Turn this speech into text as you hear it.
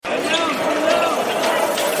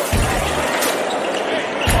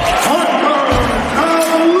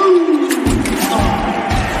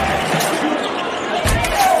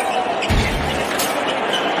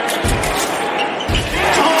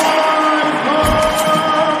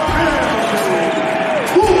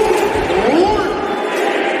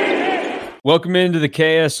Welcome into the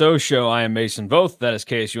KSO show. I am Mason Voth. That is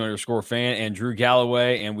KSU_fan and Drew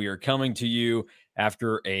Galloway. And we are coming to you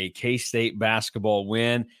after a K-State basketball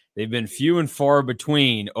win. They've been few and far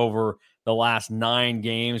between over the last 9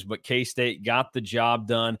 games, but K-State got the job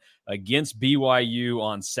done against BYU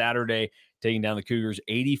on Saturday, taking down the Cougars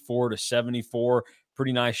 84-74.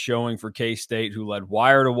 Pretty nice showing for K-State, who led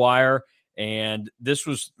wire to wire. And this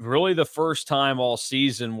was really the first time all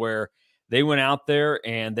season where they went out there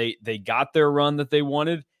and they got their run that they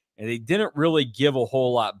wanted, and they didn't really give a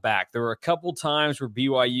whole lot back. There were a couple times where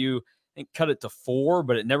BYU, I think, cut it to 4,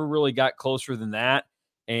 but it never really got closer than that.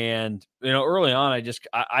 And, early on,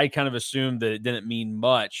 I kind of assumed that it didn't mean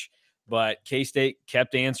much, but K-State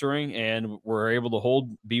kept answering and were able to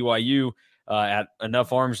hold BYU at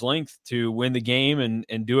enough arm's length to win the game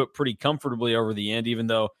and do it pretty comfortably over the end, even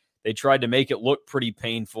though they tried to make it look pretty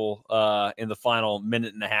painful in the final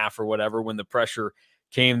minute and a half or whatever when the pressure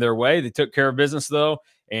came their way. They took care of business, though,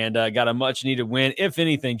 and got a much-needed win, if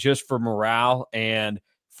anything, just for morale and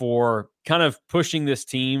for kind of pushing this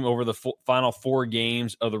team over the final 4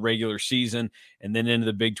 games of the regular season and then into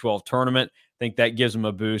the Big 12 tournament. I think that gives them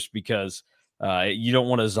a boost because you don't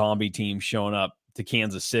want a zombie team showing up to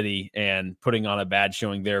Kansas City and putting on a bad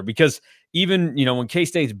showing there, because even, when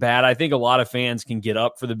K-State's bad, I think a lot of fans can get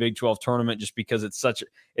up for the Big 12 tournament just because it's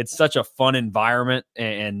such a fun environment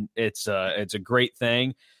and it's a great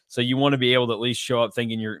thing. So you want to be able to at least show up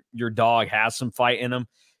thinking your dog has some fight in them.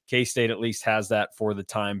 K-State at least has that for the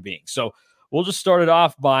time being. So we'll just start it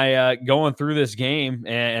off by going through this game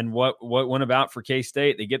and what went about for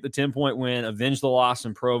K-State. They get the 10-point win, avenge the loss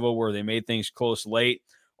in Provo where they made things close late.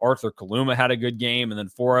 Arthur Kaluma had a good game, and then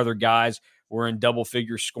 4 other guys were in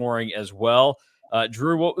double-figure scoring as well.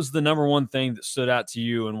 Drew, what was the number one thing that stood out to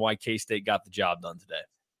you and why K-State got the job done today?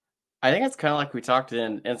 I think it's kind of like we talked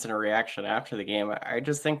in instant reaction after the game. I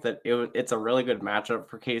just think that it's a really good matchup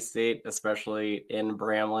for K-State, especially in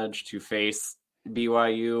Bramlage, to face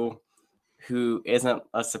BYU, who isn't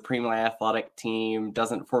a supremely athletic team,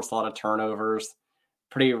 doesn't force a lot of turnovers,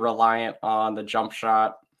 pretty reliant on the jump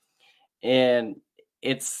shot. And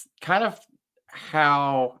it's kind of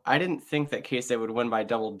how I didn't think that K-State would win by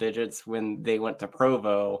double digits when they went to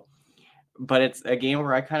Provo, but it's a game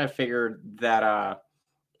where I kind of figured that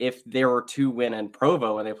if they were to win in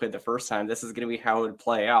Provo when they played the first time, this is going to be how it would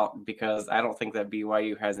play out, because I don't think that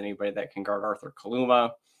BYU has anybody that can guard Arthur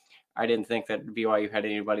Kaluma. I didn't think that BYU had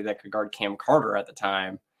anybody that could guard Cam Carter at the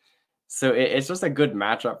time. So it's just a good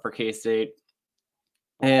matchup for K-State,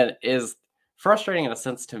 and is frustrating in a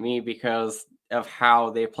sense to me because of how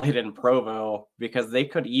they played in Provo, because they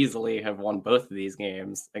could easily have won both of these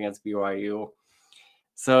games against BYU.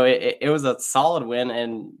 So it was a solid win,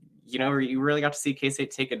 and you really got to see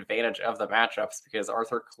K-State take advantage of the matchups because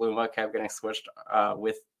Arthur Kaluma kept getting switched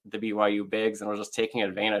with the BYU bigs and was just taking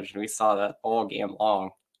advantage, and we saw that all game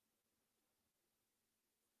long.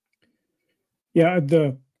 Yeah,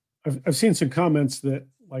 I've seen some comments that,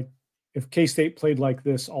 like, if K-State played like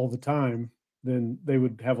this all the time, then they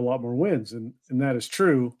would have a lot more wins. And that is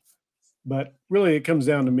true. But really, it comes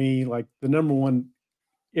down to me, like, the number one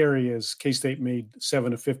area is K-State made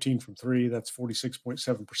 7 of 15 from 3. That's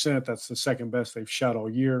 46.7%. That's the second best they've shot all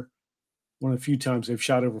year. One of the few times they've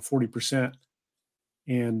shot over 40%.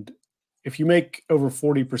 And if you make over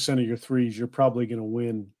 40% of your threes, you're probably going to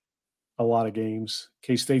win a lot of games.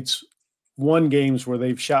 K-State's won games where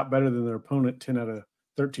they've shot better than their opponent 10 out of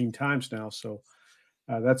 13 times now. So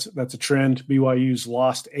that's a trend. BYU's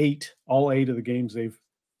lost 8, all 8 of the games they've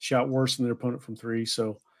shot worse than their opponent from 3.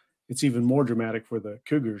 So it's even more dramatic for the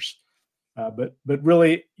Cougars. But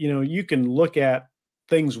really, you can look at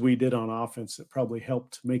things we did on offense that probably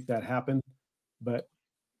helped make that happen. But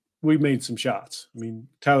we made some shots. I mean,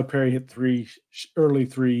 Tyler Perry hit 3 early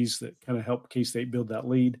threes that kind of helped K-State build that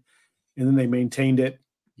lead. And then they maintained it.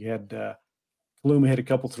 You had Kaluma hit a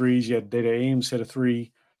couple threes. You had Data Ames hit a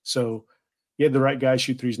 3. So you had the right guys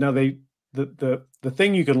shoot threes. Now, the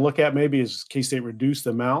thing you can look at maybe is K-State reduced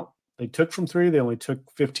the amount they took from 3. They only took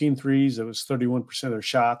 15 threes. It was 31% of their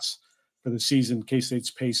shots for the season.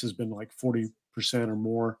 K-State's pace has been like 40% or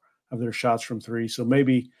more of their shots from 3. So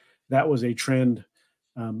maybe that was a trend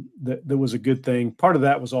that was a good thing. Part of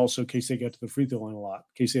that was also K-State got to the free throw line a lot.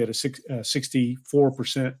 K-State had a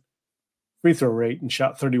 64% free throw rate and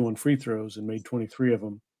shot 31 free throws and made 23 of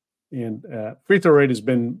them. And free throw rate has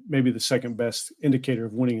been maybe the second best indicator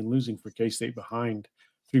of winning and losing for K-State behind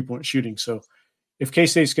three-point shooting. So if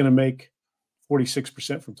K-State's going to make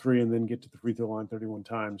 46% from 3 and then get to the free throw line 31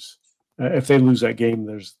 times, if they lose that game,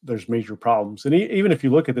 there's major problems. And even if you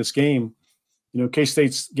look at this game,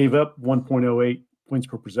 K-State's gave up 1.08 points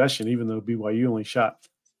per possession, even though BYU only shot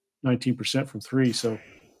 19% from three. So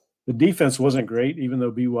the defense wasn't great, even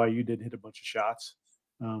though BYU did hit a bunch of shots.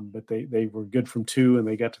 But they were good from two, and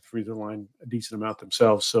they got to the free throw line a decent amount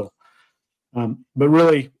themselves. So, but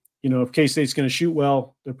really, if K-State's going to shoot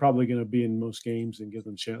well, they're probably going to be in most games and give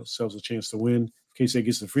themselves a chance to win. If K-State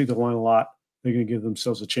gets the free throw line a lot, they're going to give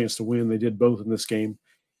themselves a chance to win. They did both in this game.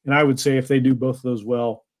 And I would say if they do both of those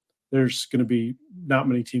well, there's going to be not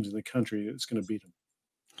many teams in the country that's going to beat them.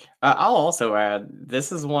 I'll also add,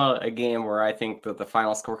 this is a game where I think that the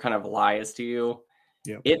final score kind of lies to you.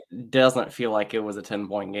 Yep. It doesn't feel like it was a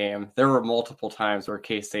 10-point game. There were multiple times where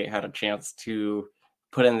K-State had a chance to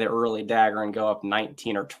put in the early dagger and go up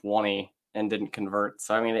 19 or 20 and didn't convert.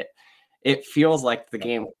 So, I mean, it feels like the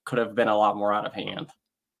game could have been a lot more out of hand.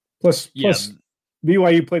 Plus,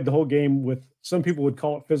 BYU played the whole game with, some people would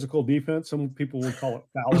call it physical defense. Some people would call it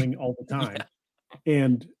fouling all the time.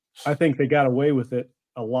 And I think they got away with it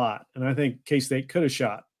a lot. And I think K-State could have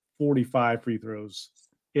shot 45 free throws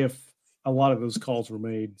if a lot of those calls were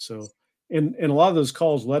made. So, and a lot of those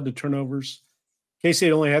calls led to turnovers.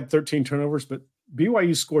 K-State only had 13 turnovers, but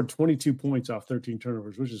BYU scored 22 points off 13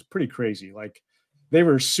 turnovers, which is pretty crazy. Like, they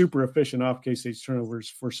were super efficient off K-State's turnovers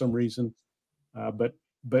for some reason. But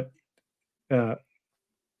a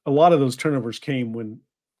lot of those turnovers came when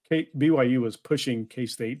BYU was pushing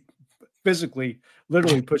K-State, physically,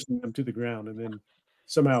 literally pushing them to the ground, and then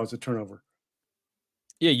somehow it's a turnover.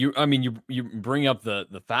 Yeah, you bring up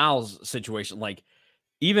the fouls situation. Like,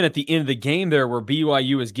 even at the end of the game there where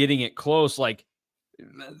BYU is getting it close, like,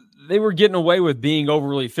 they were getting away with being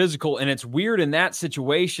overly physical. And it's weird in that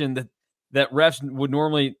situation that refs would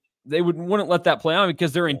normally, wouldn't let that play on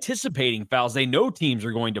because they're anticipating fouls. They know teams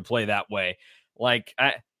are going to play that way. Like,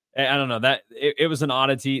 I don't know, that it was an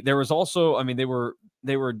oddity. There was also, I mean, they were,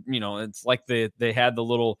 it's like they had the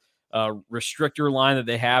little restrictor line that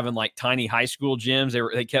they have in like tiny high school gyms.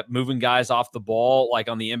 They kept moving guys off the ball, like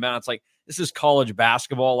on the inbound. It's like, this is college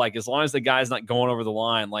basketball. Like, as long as the guy's not going over the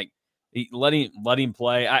line, like, let him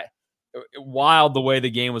play. Wild the way the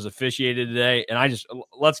game was officiated today. And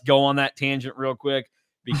let's go on that tangent real quick,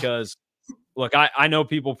 because look, I know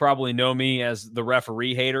people probably know me as the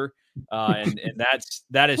referee hater. And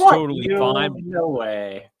that is totally fine. No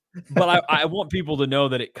way. But I want people to know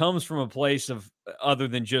that it comes from a place of other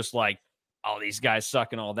than just like, oh, these guys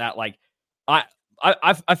suck and all that. Like,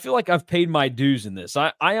 I feel like I've paid my dues in this.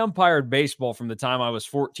 I umpired baseball from the time I was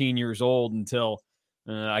 14 years old until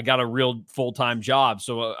I got a real full-time job.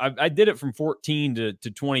 So I did it from 14 to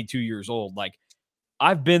 22 years old. Like,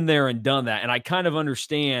 I've been there and done that, and I kind of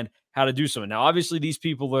understand how to do something. Now, obviously, these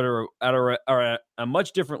people that are at a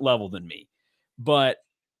much different level than me, but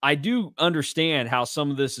I do understand how some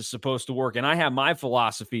of this is supposed to work, and I have my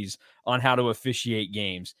philosophies on how to officiate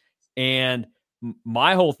games. And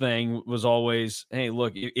my whole thing was always, hey,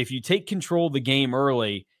 look, if you take control of the game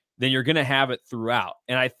early, then you're going to have it throughout.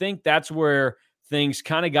 And I think that's where things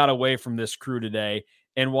kind of got away from this crew today,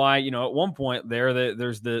 and why, at one point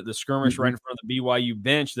there's the skirmish right in front of the BYU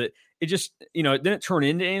bench that it just, it didn't turn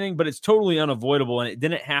into anything, but it's totally unavoidable, and it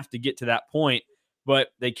didn't have to get to that point. But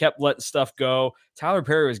they kept letting stuff go. Tyler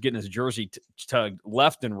Perry was getting his jersey tugged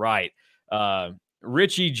left and right.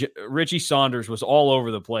 Richie Saunders was all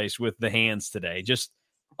over the place with the hands today, just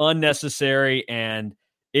unnecessary. And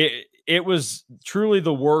it was truly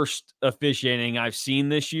the worst officiating I've seen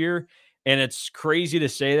this year. And it's crazy to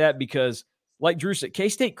say that because, like Drew said,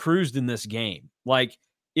 K-State cruised in this game. Like,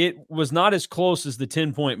 it was not as close as the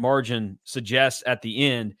 10-point margin suggests at the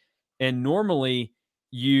end. And normally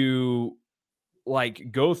you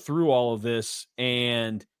like go through all of this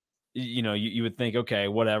and, you would think, okay,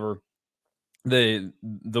 whatever. The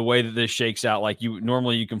way that this shakes out, like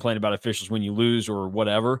you complain about officials when you lose or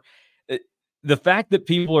whatever. The fact that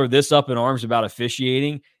people are this up in arms about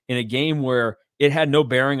officiating in a game where it had no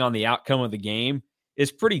bearing on the outcome of the game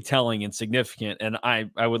is pretty telling and significant. And I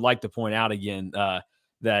would like to point out again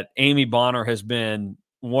that Amy Bonner has been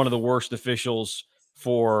one of the worst officials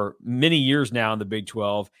for many years now in the Big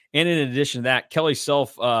 12. And in addition to that, Kelly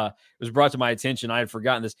Self was brought to my attention. I had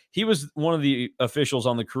forgotten this. He was one of the officials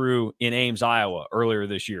on the crew in Ames, Iowa earlier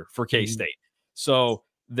this year for K-State. Mm-hmm. So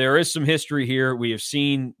there is some history here. We have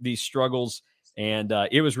seen these struggles, and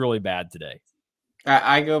it was really bad today.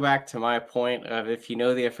 I go back to my point of, if you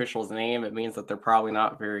know the official's name, it means that they're probably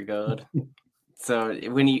not very good. So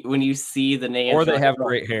when you see the name, or they have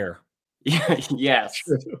great hair. Yes.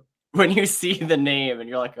 True. When you see the name and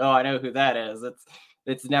you're like, oh, I know who that is,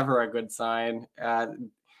 it's never a good sign. I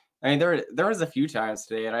mean, there was a few times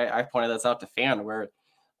today, and I pointed this out to Fan, where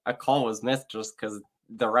a call was missed just because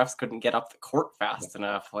the refs couldn't get up the court fast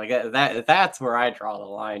enough. Like, that's where I draw the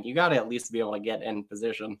line. You got to at least be able to get in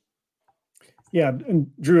position. Yeah, and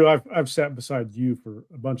Drew, I've sat beside you for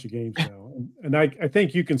a bunch of games now, and I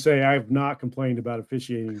think you can say I've not complained about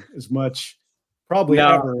officiating as much, probably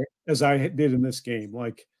No, ever, as I did in this game.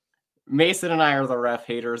 Like, Mason and I are the ref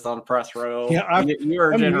haters on press row. yeah, You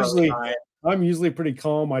are I'm generally usually right. I'm usually pretty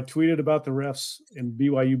calm. I tweeted about the refs and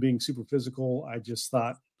BYU being super physical. I just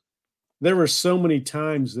thought there were so many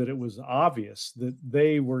times that it was obvious that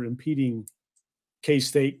they were impeding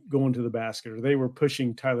K-State going to the basket, or they were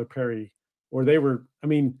pushing Tyler Perry, or they were, I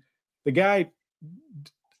mean, the guy,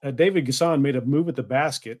 David Gasson made a move at the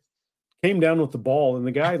basket, came down with the ball, and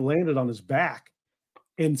the guy landed on his back.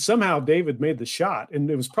 And somehow David made the shot,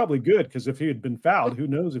 and it was probably good because if he had been fouled, who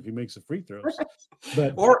knows if he makes the free throws?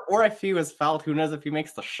 But or if he was fouled, who knows if he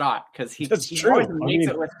makes the shot? Because he always makes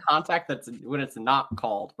it with contact that's when it's not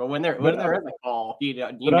called. But when there is a call,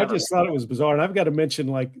 but I just thought it was bizarre. And I've got to mention,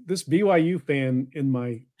 like, this BYU fan in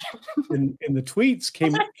the tweets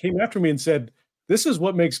came after me and said, "This is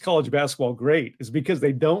what makes college basketball great, is because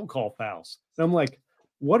they don't call fouls." And I'm like,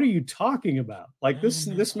 "What are you talking about? Like,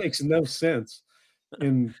 this makes no sense."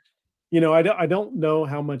 And I don't know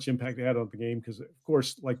how much impact they had on the game because, of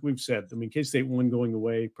course, like we've said, I mean, K-State won going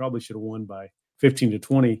away, probably should have won by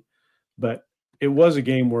 15-20, but it was a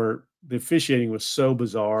game where the officiating was so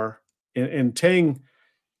bizarre. And Tang,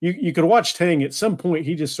 you could watch Tang at some point.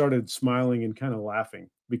 He just started smiling and kind of laughing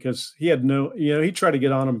because he had he tried to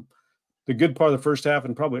get on him the good part of the first half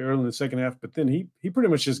and probably early in the second half, but then he pretty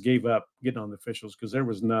much just gave up getting on the officials because there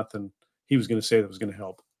was nothing he was going to say that was going to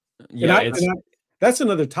help. Yeah, that's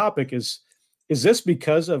another topic. Is this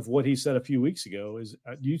because of what he said a few weeks ago?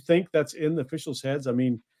 Do you think that's in the officials' heads? I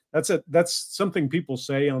mean, that's something people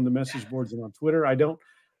say on the message boards and on Twitter. I don't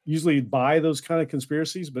usually buy those kind of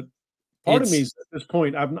conspiracies, but part of me is, at this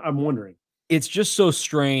point, I'm wondering. It's just so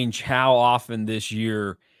strange how often this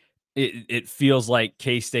year it feels like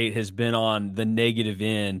K-State has been on the negative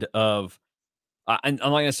end of, I'm not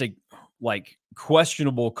going to say like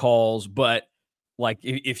questionable calls, but like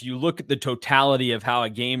if you look at the totality of how a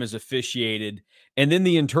game is officiated and then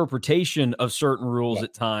the interpretation of certain rules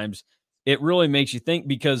at times, it really makes you think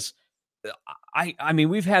because I mean,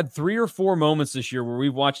 we've had 3 or 4 moments this year where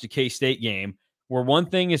we've watched a K-State game where one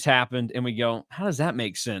thing has happened and we go, how does that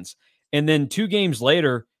make sense? And then 2 games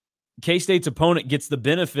later, K-State's opponent gets the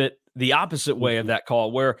benefit the opposite way of that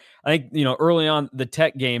call, where I think, early on the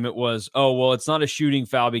Tech game, it was, oh, well, it's not a shooting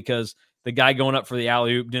foul because the guy going up for the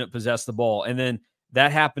alley-oop didn't possess the ball. And then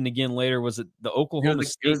that happened again later. Was it the Oklahoma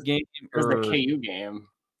State game? Or the KU game?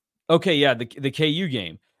 Okay, yeah, the KU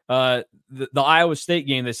game. The Iowa State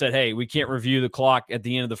game, they said, hey, we can't review the clock at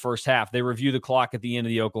the end of the first half. They review the clock at the end of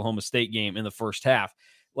the Oklahoma State game in the first half.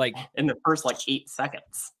 Like in the first 8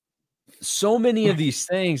 seconds. So many of these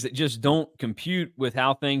things that just don't compute with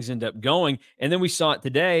how things end up going. And then we saw it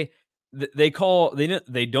today. They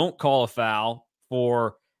don't call a foul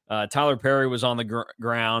for Tyler Perry was on the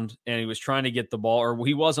ground and he was trying to get the ball, or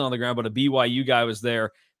he wasn't on the ground, but a BYU guy was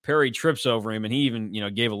there. Perry trips over him and he even,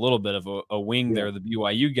 gave a little bit of a wing there, the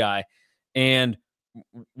BYU guy. And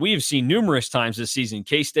we have seen numerous times this season,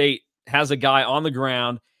 K-State has a guy on the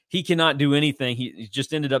ground. He cannot do anything. He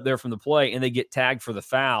just ended up there from the play and they get tagged for the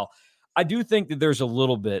foul. I do think that there's a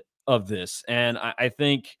little bit of this. And I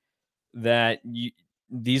think that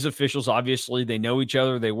these officials, obviously, they know each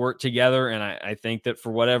other. They work together. And I think that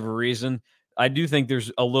for whatever reason, I do think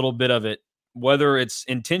there's a little bit of it, whether it's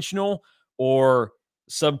intentional or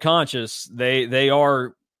subconscious. They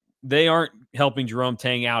aren't helping Jerome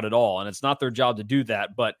Tang out at all. And it's not their job to do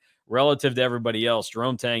that. But relative to everybody else,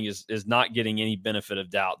 Jerome Tang is not getting any benefit of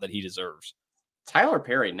doubt that he deserves. Tyler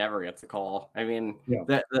Perry never gets a call. I mean,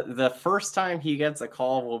 the first time he gets a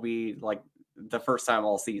call will be the first time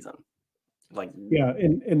all season.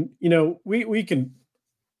 And we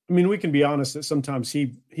can be honest that sometimes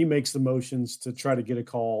he makes the motions to try to get a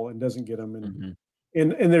call and doesn't get them,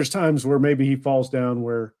 and there's times where maybe he falls down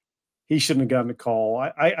where he shouldn't have gotten a call.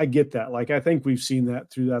 I get that. I think we've seen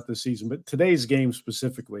that throughout the season, but today's game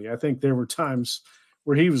specifically, I think there were times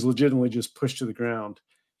where he was legitimately just pushed to the ground.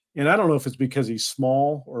 And I don't know if it's because he's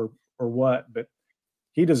small or what, but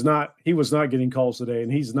he was not getting calls today,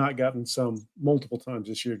 and he's not gotten some multiple times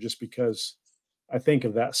this year just because I think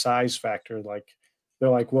of that size factor. They're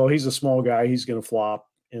like, well, he's a small guy, he's going to flop,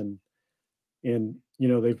 and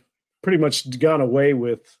they've pretty much gone away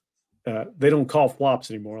with they don't call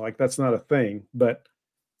flops anymore. That's not a thing, but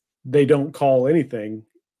they don't call anything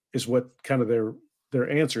is what kind of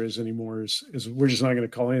their answer is anymore. Is we're just not going to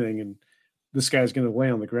call anything, and this guy's going to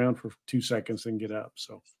lay on the ground for 2 seconds and get up.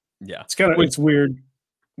 So yeah, it's weird.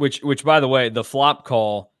 Which by the way, the flop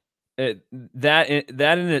call, that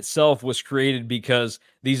in itself was created because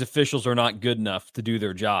these officials are not good enough to do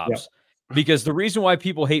their jobs. Yeah. Because the reason why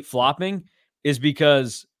people hate flopping is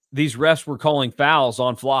because these refs were calling fouls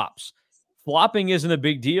on flops. Flopping isn't a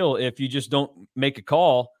big deal if you just don't make a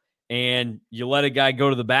call and you let a guy go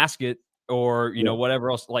to the basket or, you know, whatever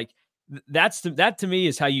else. Like that to me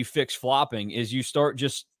is how you fix flopping is you start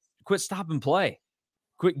just quit stop and play.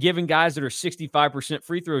 Quit giving guys that are 65%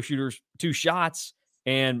 free throw shooters 2 shots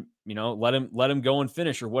and, you know, let him go and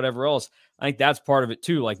finish or whatever else. I think that's part of it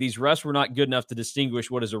too. Like these refs were not good enough to distinguish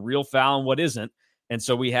what is a real foul and what isn't. And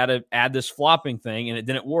so we had to add this flopping thing and it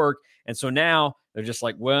didn't work. And so now they're just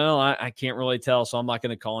like, well, I can't really tell, so I'm not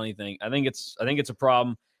going to call anything. I think it's a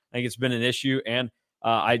problem. I think it's been an issue. And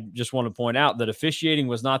I just want to point out that officiating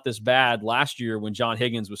was not this bad last year when John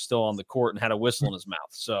Higgins was still on the court and had a whistle in his mouth.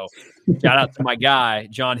 So shout out to my guy,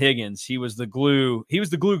 John Higgins. He was the glue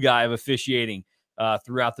guy of officiating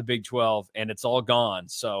throughout the Big 12, and it's all gone.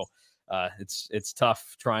 So it's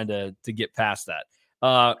tough trying to get past that.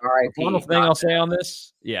 Final thing I'll say on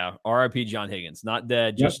this, RIP John Higgins, not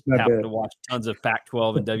dead, just happened to watch tons of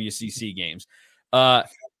Pac-12 and WCC games.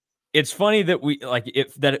 It's funny that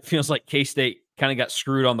it feels like K-State kind of got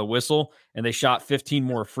screwed on the whistle and they shot 15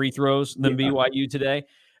 more free throws than BYU today.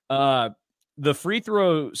 The free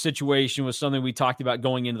throw situation was something we talked about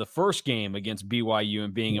going into the first game against BYU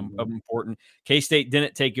and being important. K-State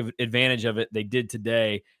didn't take advantage of it. They did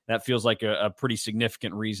today. That feels like a pretty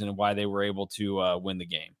significant reason why they were able to win the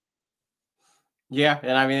game. Yeah,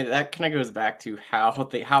 and I mean, that kind of goes back to how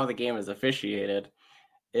the game is officiated,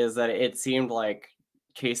 is that it seemed like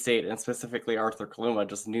K-State and specifically Arthur Kaluma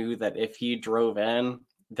just knew that if he drove in,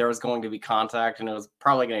 there was going to be contact and it was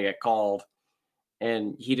probably going to get called.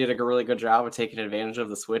 And he did a really good job of taking advantage of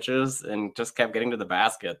the switches and just kept getting to the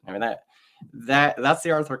basket. I mean, that's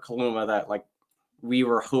the Arthur Kaluma that like we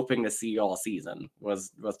were hoping to see all season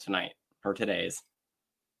was tonight or today's.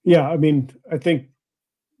 Yeah, I mean, I think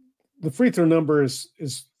the free throw number is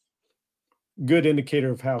good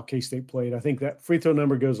indicator of how K-State played. I think that free throw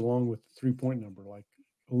number goes along with the 3-point number. Like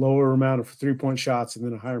a lower amount of 3-point shots and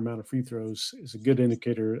then a higher amount of free throws is a good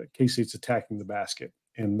indicator that K-State's attacking the basket.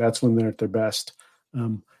 And that's when they're at their best.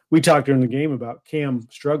 We talked during the game about Cam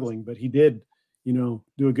struggling, but he did, do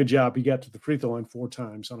a good job. He got to the free throw line 4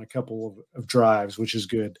 times on a couple of drives, which is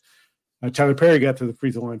good. Tyler Perry got to the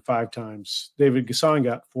free throw line 5 times. David Gasson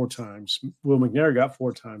got 4 times. Will McNair got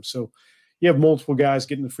 4 times. So you have multiple guys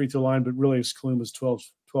getting the free throw line, but really it's Kaluma's 12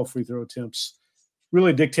 free throw attempts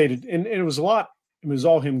really dictated. And it was a lot. It was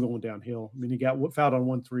all him going downhill. I mean, he got fouled on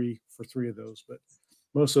 1-3 for 3 of those, but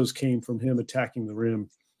most of those came from him attacking the rim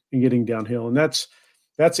and getting downhill. And that's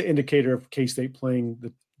an indicator of K-State playing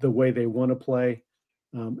the way they want to play.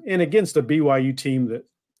 And against a BYU team that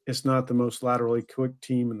is not the most laterally quick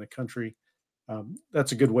team in the country,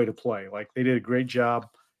 that's a good way to play. Like they did a great job,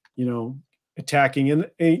 attacking.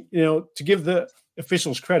 And to give the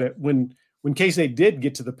officials credit, when K-State did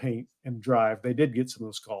get to the paint and drive, they did get some of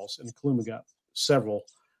those calls. And Kaluma got several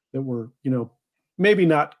that were, maybe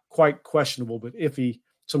not quite questionable, but iffy.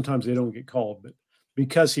 Sometimes they don't get called. But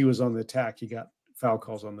because he was on the attack, he got foul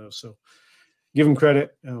calls on those. So give him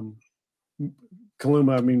credit.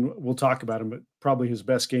 Kaluma, I mean, we'll talk about him, but probably his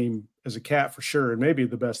best game as a Cat for sure, and maybe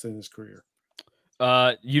the best in his career.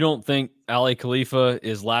 You don't think Ali Khalifa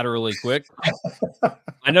is laterally quick?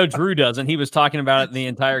 I know Drew doesn't. He was talking about it the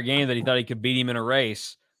entire game that he thought he could beat him in a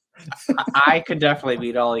race. I could definitely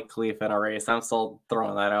beat Ali Khalifa in a race. I'm still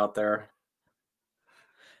throwing that out there.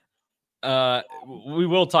 We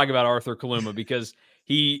will talk about Arthur Kaluma because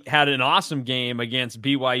he had an awesome game against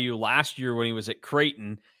BYU last year when he was at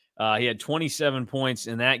Creighton. He had 27 points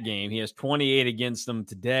in that game. He has 28 against them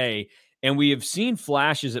today. And we have seen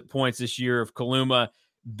flashes at points this year of Kaluma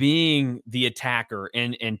being the attacker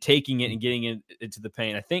and taking it and getting it into the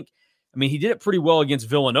paint. He did it pretty well against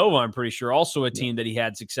Villanova, I'm pretty sure, also a team that he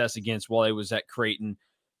had success against while he was at Creighton.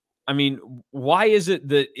 I mean, why is it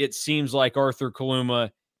that it seems like Arthur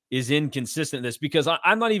Kaluma is inconsistent in this? Because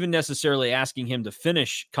I'm not even necessarily asking him to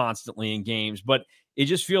finish constantly in games, but it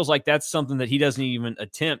just feels like that's something that he doesn't even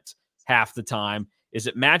attempt half the time. Is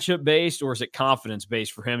it matchup based or is it confidence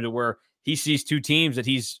based for him to where he sees 2 teams that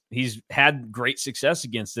he's had great success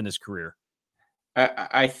against in his career?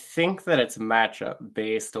 I think that it's matchup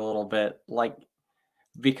based a little bit, like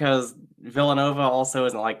because Villanova also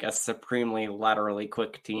isn't like a supremely laterally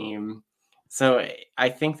quick team. So I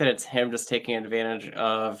think that it's him just taking advantage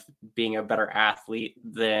of being a better athlete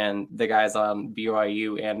than the guys on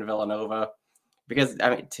BYU and Villanova. Because, I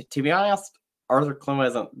mean, to be honest, Arthur Kaluma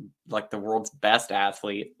isn't like the world's best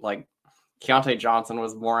athlete. Like Keontae Johnson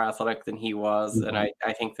was more athletic than he was, and I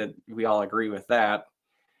think that we all agree with that.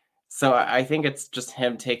 So I think it's just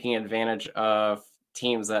him taking advantage of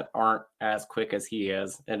teams that aren't as quick as he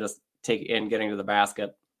is and just getting to the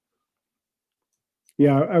basket.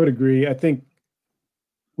 Yeah, I would agree. I think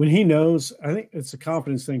when he knows, I think it's a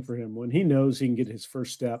confidence thing for him. When he knows he can get his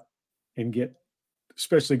first step and get,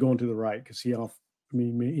 especially going to the right, because he's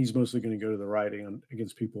mostly going to go to the right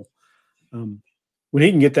against people. When he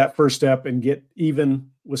can get that first step and get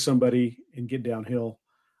even with somebody and get downhill,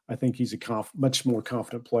 I think he's a much more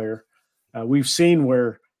confident player. We've seen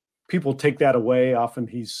where people take that away. Often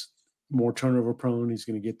he's more turnover prone. He's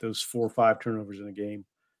going to get those 4 or 5 turnovers in a game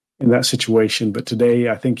in that situation. But today,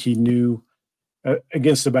 I think he knew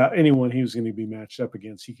against about anyone he was going to be matched up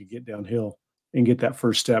against, he could get downhill and get that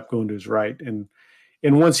first step going to his right. And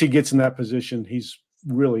once he gets in that position, he's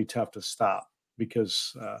really tough to stop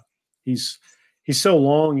because he's so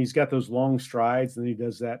long. He's got those long strides, and he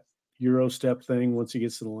does that Euro step thing once he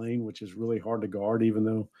gets to the lane, which is really hard to guard, even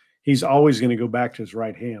though he's always going to go back to his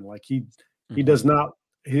right hand. Like he does not,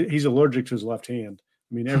 he's allergic to his left hand.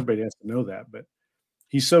 I mean, everybody has to know that, but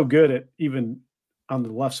he's so good at even on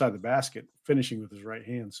the left side of the basket, finishing with his right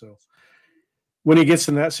hand. So when he gets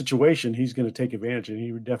in that situation, he's going to take advantage, and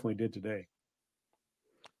he definitely did today.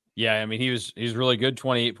 Yeah, I mean, he's really good,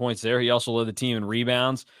 28 points there. He also led the team in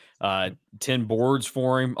rebounds, 10 boards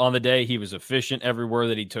for him on the day. He was efficient everywhere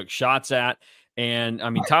that he took shots at. And, I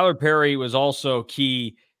mean, Tyler Perry was also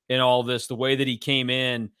key in all this, the way that he came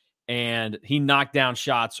in and he knocked down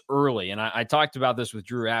shots early. And I talked about this with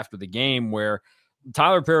Drew after the game where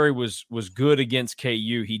Tyler Perry was good against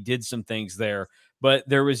KU. He did some things there. But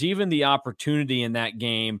there was even the opportunity in that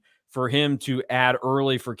game for him to add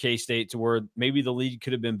early for K-State to where maybe the lead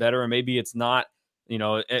could have been better and maybe it's not,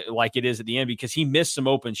 like it is at the end because he missed some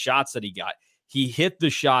open shots that he got. He hit the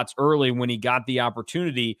shots early when he got the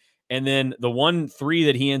opportunity. And then the 1-3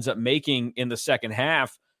 that he ends up making in the second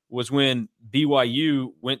half was when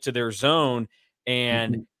BYU went to their zone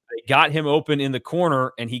and they got him open in the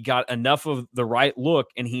corner and he got enough of the right look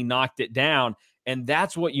and he knocked it down. And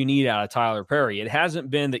that's what you need out of Tyler Perry. It hasn't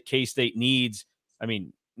been that K-State needs,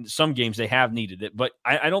 some games they have needed it, but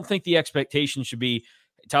I don't think the expectation should be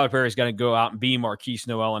Tyler Perry's going to go out and be Marquise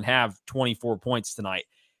Noel and have 24 points tonight.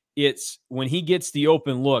 It's when he gets the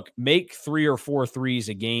open look, make 3 or 4 threes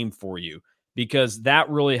a game for you because that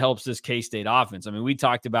really helps this K-State offense. I mean, we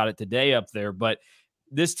talked about it today up there, but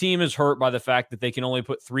this team is hurt by the fact that they can only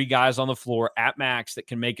put 3 guys on the floor at max that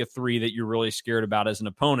can make a 3 that you're really scared about as an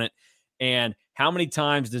opponent. And how many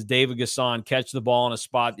times does David Gasson catch the ball in a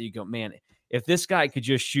spot that you go, man, if this guy could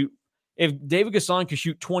just shoot, if David Gasson could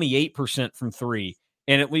shoot 28% from 3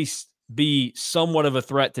 and at least be somewhat of a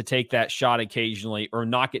threat to take that shot occasionally or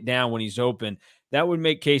knock it down when he's open, that would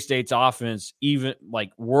make K-State's offense even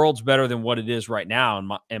like worlds better than what it is right now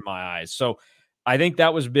in my eyes. So I think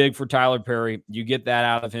that was big for Tyler Perry. You get that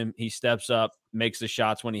out of him. He steps up, makes the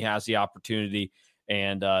shots when he has the opportunity.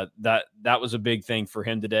 And that was a big thing for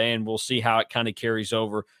him today. And we'll see how it kind of carries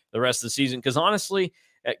over the rest of the season. Because honestly,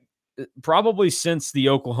 probably since the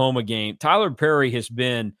Oklahoma game, Tyler Perry has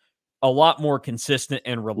been a lot more consistent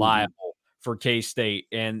and reliable for K-State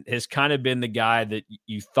and has kind of been the guy that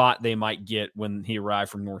you thought they might get when he arrived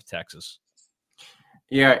from North Texas.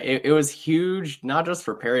 Yeah, it was huge, not just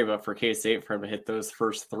for Perry, but for K-State for him to hit those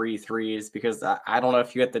first 3 threes because I don't know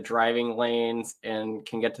if you hit the driving lanes and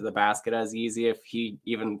can get to the basket as easy if he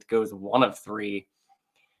even goes 1 of 3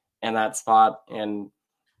 in that spot. And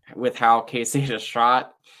with how K-State has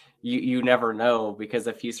shot, you never know because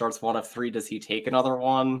if he starts 1 of 3, does he take another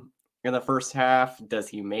one in the first half? Does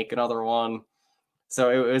he make another one? So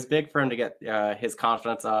it was big for him to get his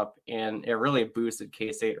confidence up, and it really boosted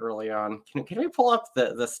K-State early on. Can we pull up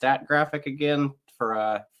the stat graphic again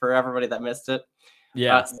for everybody that missed it?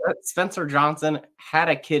 Yeah. Spencer Johnson had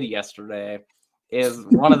a kid yesterday is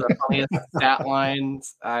one of the funniest stat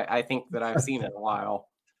lines I think that I've seen in a while.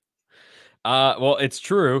 Well, it's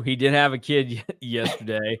true. He did have a kid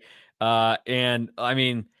yesterday. And I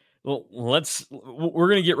mean, well, we're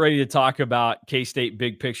going to get ready to talk about K-State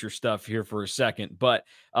big picture stuff here for a second, but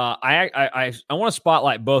I want to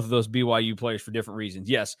spotlight both of those BYU players for different reasons.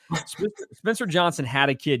 Yes, Spencer Johnson had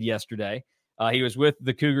a kid yesterday. He was with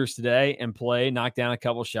the Cougars today and knocked down a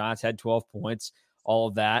couple shots, had 12 points, all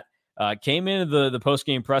of that. Came into the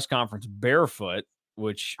post-game press conference barefoot,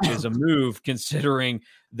 which is a move considering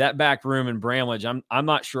that back room in Bramlage. I'm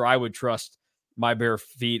not sure I would trust my bare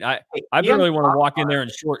feet. I really want to walk in there in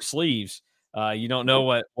short sleeves. You don't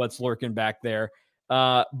know what's lurking back there.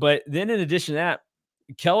 But then in addition to that,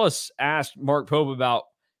 Kellis asked Mark Pope about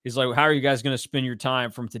He's like, how are you guys going to spend your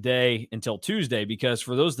time from today until Tuesday? Because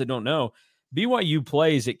for those that don't know, BYU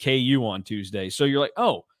plays at KU on Tuesday. So you're like,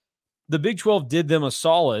 oh, the Big 12 did them a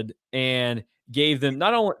solid and gave them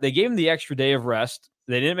they gave them the extra day of rest.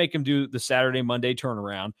 They didn't make them do the Saturday, Monday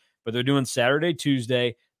turnaround, but they're doing Saturday,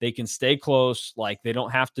 Tuesday. They can stay close. Like they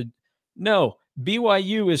don't have to. No,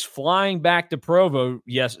 BYU is flying back to Provo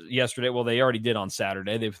yesterday. Well, they already did on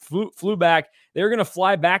Saturday. They flew back. They're going to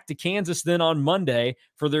fly back to Kansas then on Monday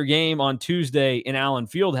for their game on Tuesday in Allen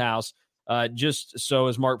Fieldhouse, just so,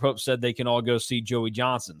 as Mark Pope said, they can all go see Joey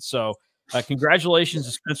Johnson. So congratulations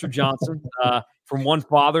to Spencer Johnson from one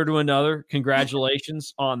father to another.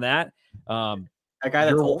 Congratulations on that. A guy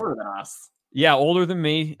that's older than us. Yeah, older than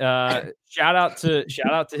me. Shout out to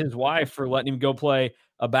his wife for letting him go play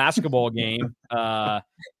a basketball game,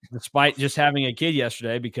 despite just having a kid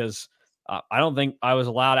yesterday, because I don't think I was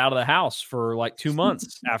allowed out of the house for like 2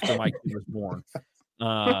 months after my kid was born.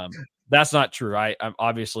 That's not true. I'm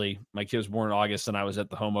obviously my kid was born in August and I was at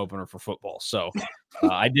the home opener for football. So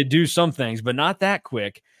I did do some things, but not that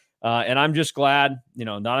quick. And I'm just glad,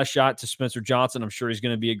 not a shot to Spencer Johnson. I'm sure he's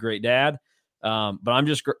going to be a great dad. But I'm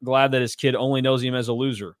just glad that his kid only knows him as a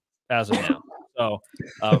loser as of now. So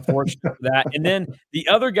fortunate for that. And then the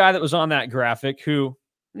other guy that was on that graphic who,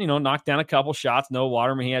 knocked down a couple shots, Noah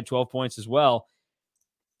Waterman, he had 12 points as well.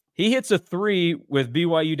 He hits a three with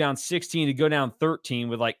BYU down 16 to go down 13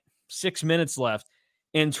 with like 6 minutes left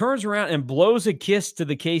and turns around and blows a kiss to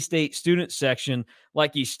the K-State student section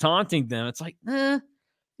like he's taunting them. It's like, you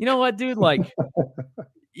know what, dude? Like,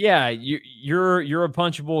 yeah, you're a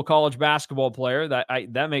punchable college basketball player.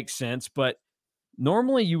 That makes sense. But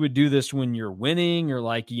normally you would do this when you're winning or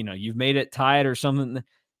like, you've made it tied or something.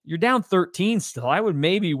 You're down 13 still. I would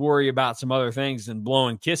maybe worry about some other things than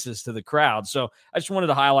blowing kisses to the crowd. So I just wanted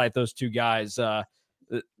to highlight those two guys.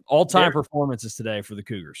 All-time performances today for the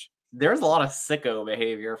Cougars. There's a lot of sicko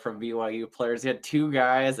behavior from BYU players. You had two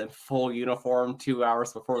guys in full uniform 2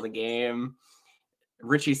 hours before the game.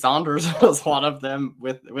 Richie Saunders was one of them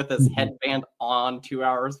with his headband on 2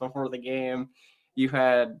 hours before the game. You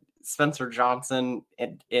had Spencer Johnson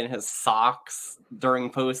in his socks during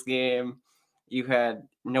post game. You had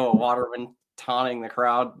Noah Waterman taunting the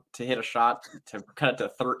crowd to hit a shot to cut it to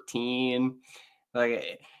 13.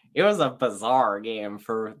 Like, it was a bizarre game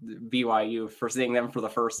for BYU for seeing them for the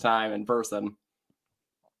first time in person.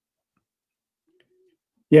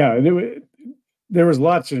 Yeah, there was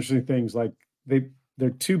lots of interesting things. Like they're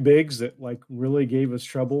two bigs that like really gave us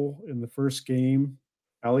trouble in the first game.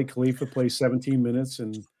 Ali Khalifa plays 17 minutes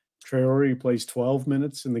and Traore plays 12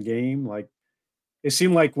 minutes in the game. Like it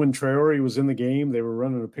seemed like when Traore was in the game, they were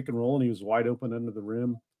running a pick and roll and he was wide open under the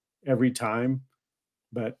rim every time.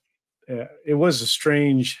 But it was a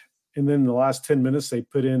strange. And then the last 10 minutes, they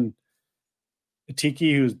put in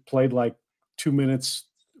Atiki, who's played like 2 minutes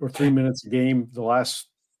or 3 minutes a game the last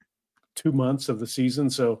 2 months of the season.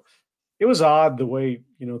 So it was odd the way,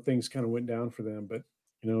 things kind of went down for them. But,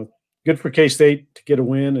 good for K-State to get a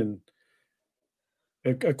win and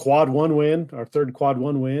a quad one win, our third quad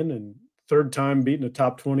one win, and third time beating a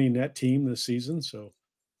top 20 net team this season. So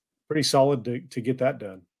pretty solid to get that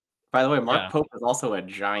done. By the way, Mark Pope is also a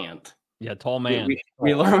giant. Yeah, tall man.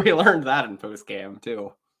 We learned that in post game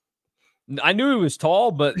too. I knew he was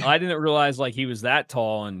tall, but I didn't realize like he was that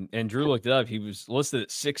tall. And Drew looked it up. He was listed at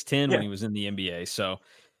 6'10" when he was in the NBA. So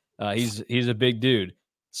he's a big dude.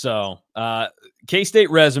 So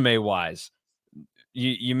K-State resume wise,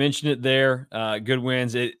 you mentioned it there. Good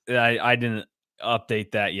wins. I didn't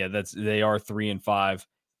update that yet. They are 3-5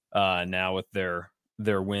 now with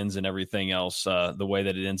their wins and everything else, the way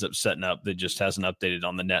that it ends up setting up that just hasn't updated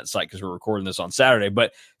on the net site because we're recording this on Saturday.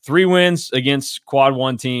 But 3 wins against quad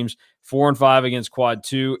 1 teams, 4-5 against quad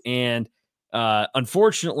 2. And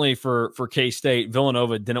unfortunately for K-State,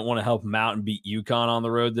 Villanova didn't want to help them out and beat UConn on the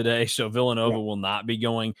road today. So Villanova will not be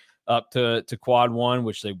going up to quad 1,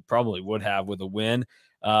 which they probably would have with a win.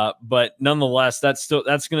 But nonetheless, that's going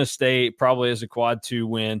to stay probably as a quad 2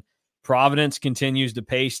 win. Providence continues to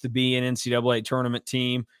pace to be an NCAA tournament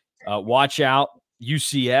team. Watch out,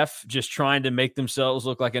 UCF just trying to make themselves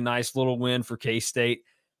look like a nice little win for K-State.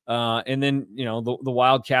 And then, the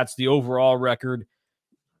Wildcats, the overall record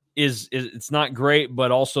is it's not great,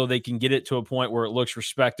 but also they can get it to a point where it looks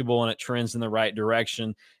respectable and it trends in the right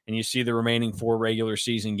direction. And you see the remaining 4 regular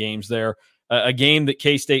season games there. A game that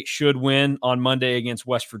K-State should win on Monday against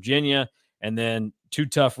West Virginia, and then 2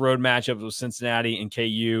 tough road matchups with Cincinnati and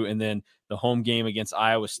KU, and then the home game against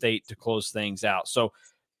Iowa State to close things out. So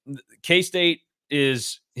K-State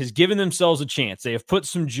has given themselves a chance. They have put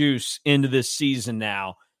some juice into this season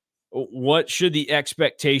now. What should the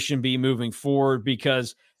expectation be moving forward?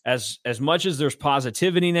 Because as much as there's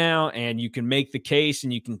positivity now, and you can make the case,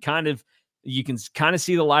 and you can kind of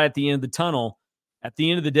see the light at the end of the tunnel. At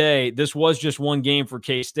the end of the day, this was just one game for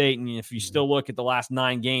K-State, and if you still look at the last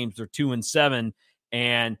 9 games, they're 2-7,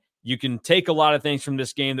 and you can take a lot of things from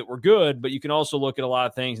this game that were good, but you can also look at a lot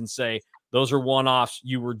of things and say those are one-offs.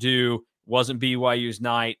 You were due, wasn't BYU's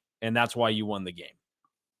night, and that's why you won the game.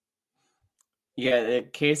 Yeah,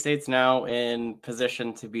 K-State's now in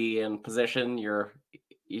position to be in position.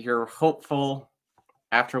 You're hopeful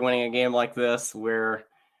after winning a game like this, where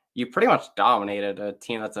you pretty much dominated a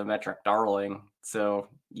team that's a metric darling. So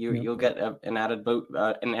you'll get an added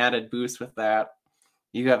boost with that.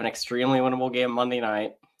 You have an extremely winnable game Monday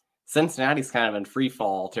night. Cincinnati's kind of in free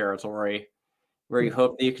fall territory, where you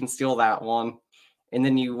hope that you can steal that one, and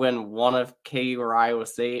then you win one of KU or Iowa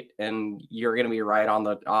State, and you're going to be right on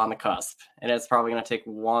the cusp. And it's probably going to take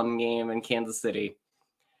one game in Kansas City,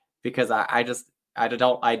 because I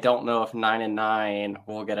don't know if 9-9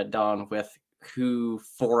 will get it done with who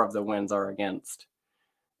 4 of the wins are against.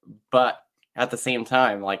 But at the same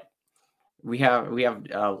time, like, we have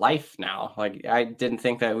life now. Like, I didn't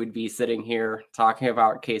think that we'd be sitting here talking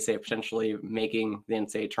about K-State potentially making the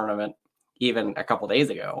NCAA tournament even a couple days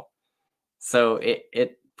ago. So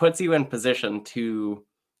it puts you in position to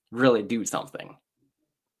really do something.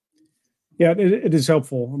 Yeah, it is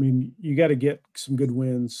helpful. I mean, you got to get some good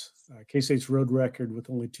wins. K-State's road record with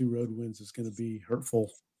only 2 road wins is going to be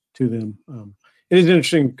hurtful to them. It is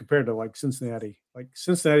interesting compared to like Cincinnati. Like,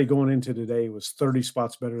 Cincinnati going into today was 30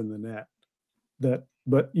 spots better than the net.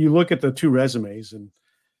 But you look at the 2 resumes, and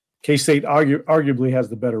K-State arguably has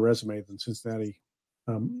the better resume than Cincinnati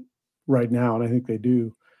right now, and I think they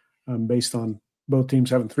do, based on both teams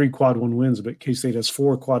having 3 quad 1 wins, but K-State has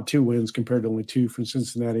 4 quad 2 wins compared to only 2 from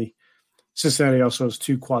Cincinnati. Cincinnati also has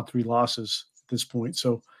 2 quad 3 losses at this point.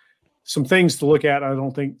 So some things to look at. I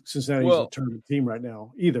don't think Cincinnati is a tournament team right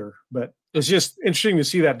now either, but it's just interesting to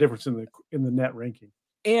see that difference in the net ranking.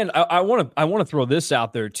 And I want to throw this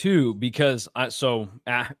out there too, because Drew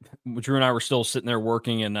and I were still sitting there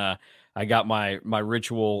working, and I got my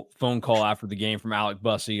ritual phone call after the game from Alec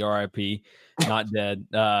Bussey, RIP, not dead.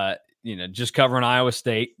 Just covering Iowa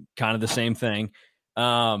State, kind of the same thing.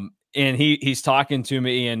 And he's talking to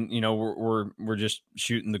me, and we're just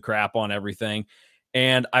shooting the crap on everything.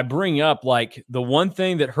 And I bring up, like, the one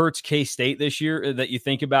thing that hurts K-State this year that you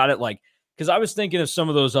think about it, like, because I was thinking of some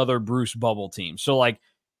of those other Bruce bubble teams. So, like,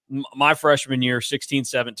 my freshman year,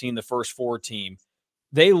 16-17, the first 4 team,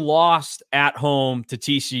 they lost at home to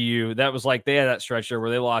TCU. That was like, they had that stretch there where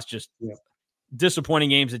they lost just disappointing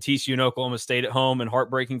games at TCU and Oklahoma State at home in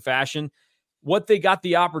heartbreaking fashion. What they got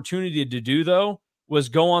the opportunity to do, though, was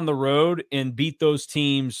go on the road and beat those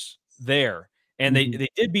teams there. And they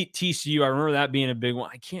did beat TCU. I remember that being a big one.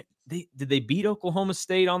 Did they beat Oklahoma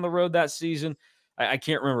State on the road that season? I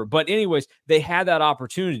can't remember. But anyways, they had that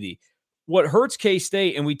opportunity. What hurts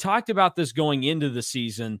K-State, and we talked about this going into the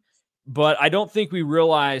season, but I don't think we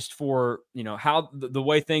realized for, how the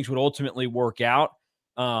way things would ultimately work out,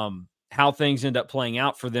 how things end up playing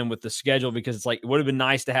out for them with the schedule, because it's like, it would have been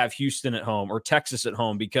nice to have Houston at home or Texas at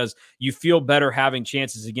home, because you feel better having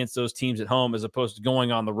chances against those teams at home as opposed to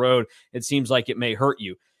going on the road. It seems like it may hurt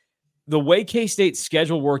you. The way K-State's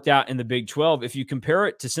schedule worked out in the Big 12, if you compare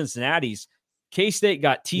it to Cincinnati's, K-State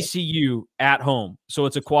got TCU at home, so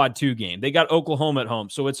it's a quad 2 game. They got Oklahoma at home,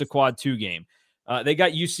 so it's a quad 2 game. They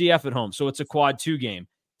got UCF at home, so it's a quad 2 game.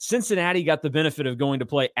 Cincinnati got the benefit of going to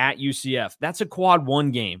play at UCF. That's a quad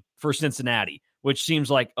 1 game for Cincinnati, which seems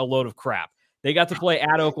like a load of crap. They got to play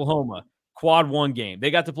at Oklahoma, quad 1 game. They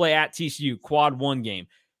got to play at TCU, quad 1 game.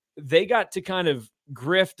 They got to kind of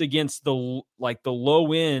grift against the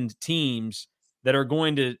low end teams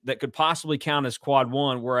that could possibly count as quad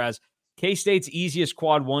 1, whereas K-State's easiest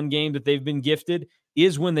quad 1 game that they've been gifted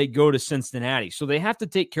is when they go to Cincinnati. So they have to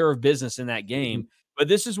take care of business in that game. But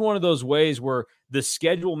this is one of those ways where the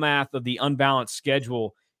schedule math of the unbalanced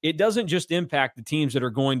schedule, it doesn't just impact the teams that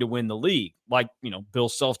are going to win the league, like, Bill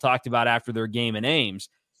Self talked about after their game in Ames.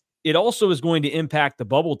 It also is going to impact the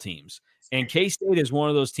bubble teams. And K-State is one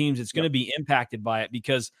of those teams that's going to be impacted by it,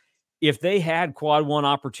 because if they had quad 1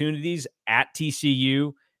 opportunities at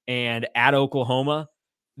TCU and at Oklahoma,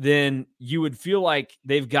 then you would feel like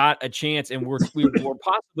they've got a chance. And we're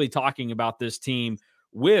possibly talking about this team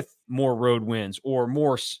with more road wins or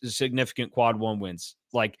more significant quad 1 wins.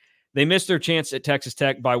 Like, they missed their chance at Texas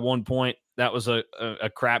Tech by 1 point. That was a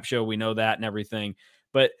crap show. We know that and everything.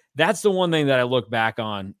 But that's the one thing that I look back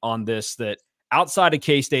on this, that outside of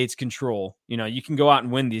K-State's control, you can go out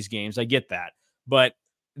and win these games. I get that. But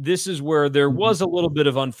this is where there was a little bit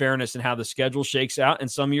of unfairness in how the schedule shakes out. And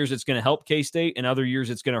some years it's going to help K-State, and other years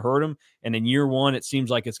it's going to hurt them. And in year one, it seems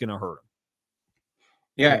like it's going to hurt them.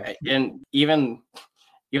 Yeah, and even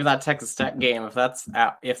that Texas Tech game, if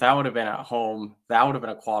that would have been at home, that would have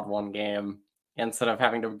been a quad one game instead of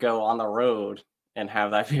having to go on the road and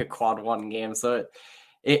have that be a quad one game. So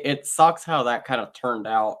it sucks how that kind of turned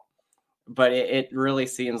out, but it really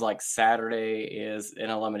seems like Saturday is an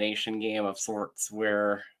elimination game of sorts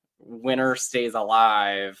where winner stays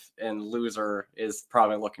alive and loser is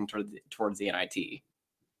probably looking towards the NIT.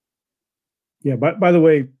 Yeah, by the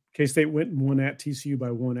way, K-State went and won at TCU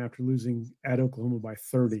by 1 after losing at Oklahoma by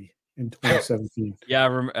 30 in 2017. Yeah,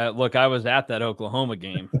 look, I was at that Oklahoma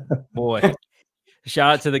game. Boy,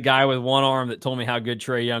 shout out to the guy with one arm that told me how good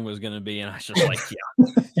Trae Young was going to be. And I was just like,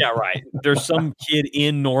 yeah, right. There's some kid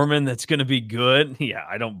in Norman that's going to be good. Yeah,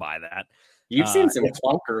 I don't buy that. You've seen some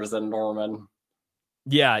clunkers in Norman.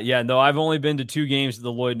 Yeah. No, I've only been to 2 games at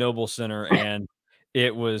the Lloyd Noble Center, and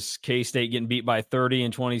it was K-State getting beat by 30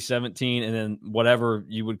 in 2017, and then whatever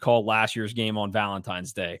you would call last year's game on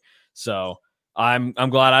Valentine's Day. So I'm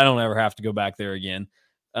glad I don't ever have to go back there again.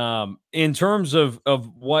 In terms of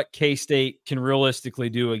what K-State can realistically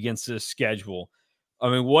do against this schedule, I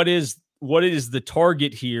mean, what is the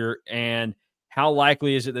target here, and how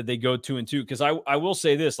likely is it that they go 2-2? Because I will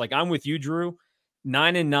say this, like, I'm with you, Drew,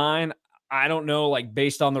 9-9. I don't know, like,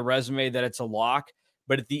 based on the resume, that it's a lock.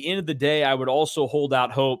 But at the end of the day, I would also hold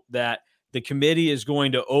out hope that the committee is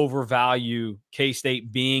going to overvalue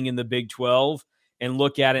K-State being in the Big 12 and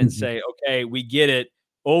look at it and say, okay, we get it.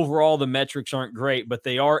 Overall, the metrics aren't great, but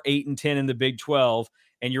they are 8-10 in the Big 12.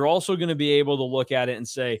 And you're also going to be able to look at it and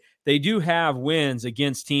say they do have wins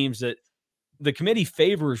against teams that the committee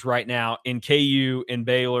favors right now in KU and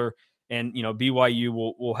Baylor, and BYU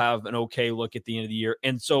will have an okay look at the end of the year.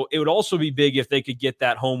 And so it would also be big if they could get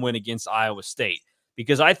that home win against Iowa State.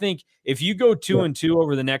 Because I think if you go 2-2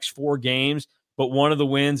 over the next 4 games, but one of the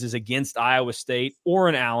wins is against Iowa State or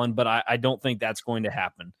an Allen, but I don't think that's going to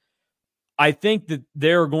happen. I think that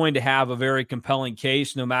they're going to have a very compelling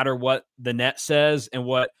case no matter what the net says and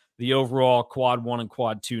what the overall quad 1 and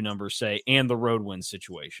quad 2 numbers say, and the road win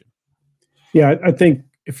situation. Yeah, I think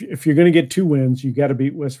if you're going to get 2 wins, you got to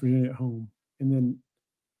beat West Virginia at home. And then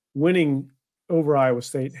winning over Iowa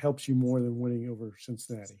State helps you more than winning over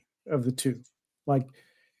Cincinnati of the 2. Like,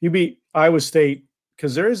 you beat Iowa State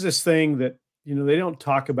because there is this thing that, they don't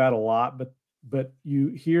talk about a lot, but you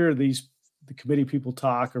hear the committee people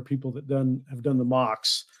talk, or people that have done the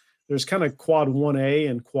mocks. There's kind of quad 1A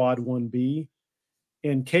and quad 1B,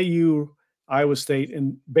 and KU, Iowa State,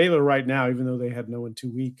 and Baylor right now, even though they had no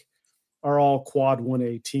 1-2 week, are all quad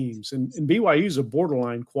 1A teams. And BYU is a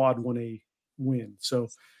borderline quad 1A win. So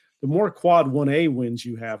the more quad 1A wins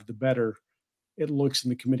you have, the better it looks in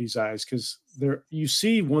the committee's eyes, because you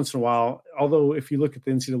see once in a while, although if you look at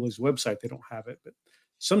the NCAA's website, they don't have it, but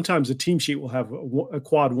sometimes a team sheet will have a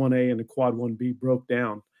quad 1A and a quad 1B broke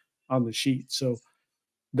down on the sheet. So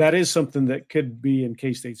that is something that could be in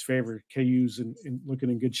K-State's favor. KU's in looking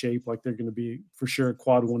in good shape, like they're going to be for sure a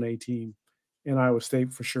quad 1A team, and Iowa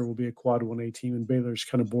State for sure will be a quad 1A team, and Baylor's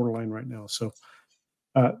kind of borderline right now. So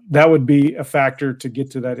that would be a factor to get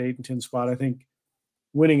to that 8-10 spot. I think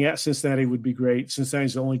winning at Cincinnati would be great.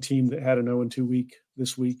 Cincinnati's the only team that had an 0-2 week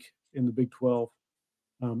this week in the Big 12.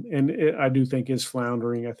 I do think is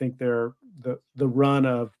floundering. I think the run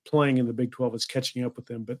of playing in the Big 12 is catching up with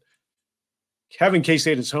them. But having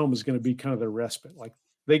K-State as home is going to be kind of their respite. Like,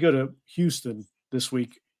 they go to Houston this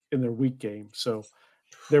week in their week game. So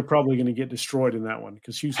they're probably going to get destroyed in that one,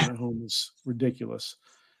 because Houston at home is ridiculous.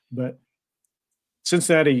 But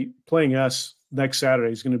Cincinnati playing us next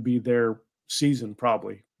Saturday is going to be their season,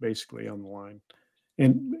 probably, basically, on the line,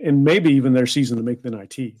 and maybe even their season to make the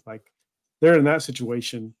NIT. Like, they're in that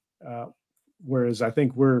situation, whereas I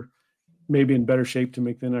think we're maybe in better shape to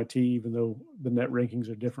make the NIT, even though the net rankings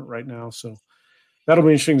are different right now. So that'll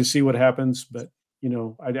be interesting to see what happens. But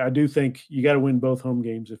I do think you got to win both home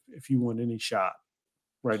games if you want any shot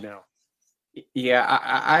right now. Yeah,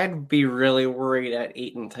 I'd be really worried at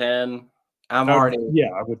 8-10.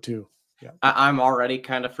 I would too. Yeah, I'm already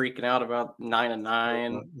kind of freaking out about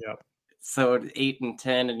 9-9. Yeah. So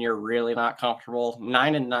 8-10, and you're really not comfortable.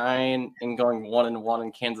 9-9 and going 1-1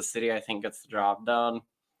 in Kansas City, I think gets the job done.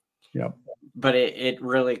 Yeah. But it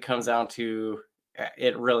really comes down to,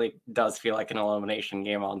 it really does feel like an elimination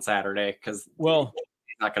game on Saturday, because he's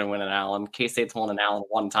not going to win an Allen. K-State's won an Allen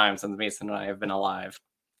one time since Mason and I have been alive.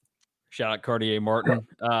 Shout out Cartier Martin,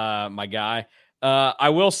 my guy. I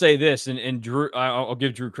will say this, and Drew, I'll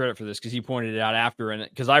give Drew credit for this because he pointed it out after, and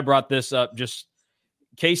because I brought this up just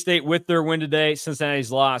K-State, with their win today,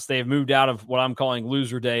 Cincinnati's lost. They have moved out of what I'm calling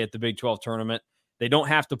loser day at the Big 12 tournament. They don't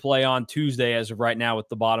have to play on Tuesday as of right now with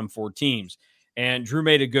the bottom 4 teams. And Drew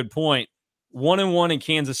made a good point. 1-1 in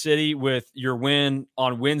Kansas City with your win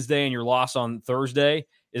on Wednesday and your loss on Thursday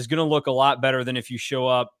is going to look a lot better than if you show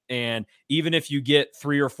up and even if you get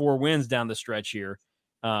 3 or 4 wins down the stretch here,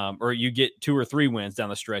 or you get 2 or 3 wins down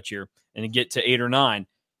the stretch here and you get to 8 or 9,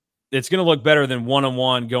 it's going to look better than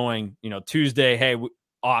 1-1 going, Tuesday. Hey,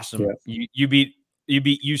 awesome. Yeah. You beat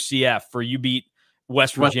UCF or you beat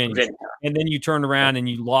West Virginia. And then you turned around and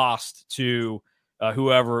you lost to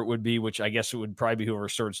whoever it would be, which I guess it would probably be whoever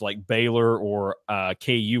starts like Baylor or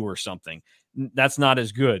KU or something. That's not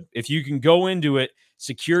as good. If you can go into it,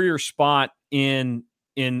 secure your spot on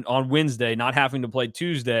Wednesday, not having to play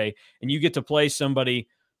Tuesday, and you get to play somebody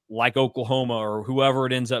like Oklahoma or whoever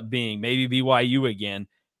it ends up being, maybe BYU again,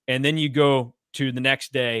 and then you go to the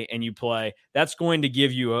next day and you play, that's going to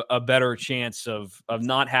give you a better chance of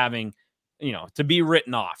not having, to be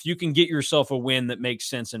written off. You can get yourself a win that makes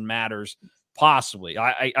sense and matters. Possibly.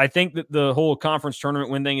 I think that the whole conference tournament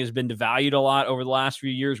win thing has been devalued a lot over the last few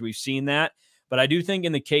years. We've seen that. But I do think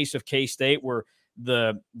in the case of K-State, where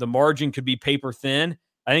the margin could be paper thin,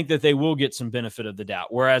 I think that they will get some benefit of the doubt.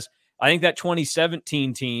 Whereas I think that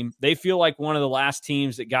 2017 team, they feel like one of the last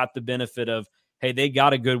teams that got the benefit of, hey, they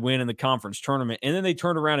got a good win in the conference tournament. And then they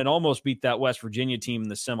turned around and almost beat that West Virginia team in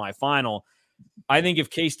the semifinal. I think if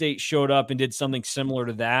K-State showed up and did something similar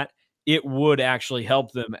to that, it would actually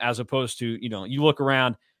help them as opposed to, you look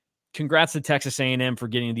around, congrats to Texas A&M for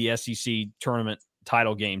getting the SEC tournament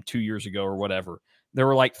title game 2 years ago or whatever. There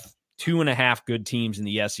were like 2.5 good teams in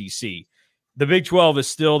the SEC. The Big 12 is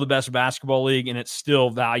still the best basketball league, and it's still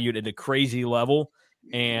valued at a crazy level.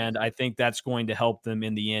 And I think that's going to help them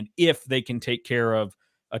in the end if they can take care of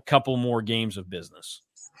a couple more games of business.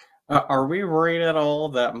 Are we worried at all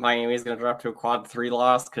that Miami is going to drop to a quad 3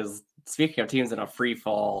 loss? Because speaking of teams in a free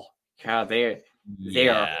fall, God, they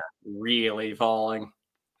are really falling.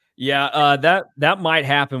 Yeah, that might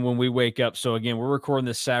happen when we wake up. So again, we're recording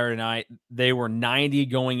this Saturday night. They were 90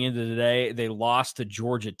 going into today. They lost to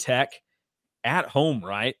Georgia Tech at home,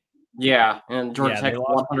 right? Yeah, and Georgia Tech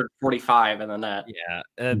 145 in the net.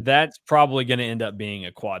 Yeah, that's probably going to end up being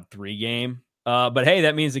a quad 3 game. But hey,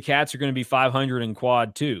 that means the Cats are going to be 500 in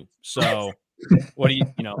quad 2. So what do you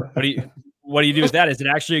do with that? Is it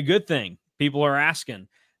actually a good thing? People are asking.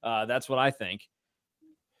 That's what I think.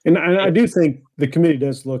 And I do think the committee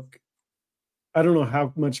does look, I don't know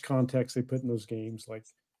how much context they put in those games. Like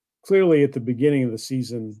clearly at the beginning of the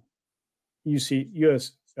season,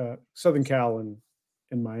 Southern Cal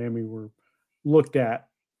and Miami were looked at.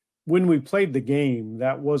 When we played the game,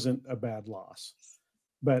 that wasn't a bad loss.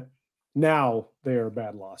 But now they are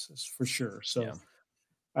bad losses for sure. So yeah.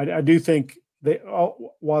 I do think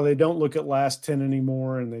while they don't look at last 10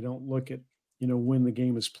 anymore and they don't look at, when the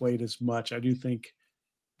game is played as much, I do think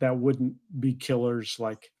that wouldn't be killers.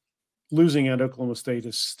 Like losing at Oklahoma State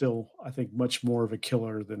is still, I think, much more of a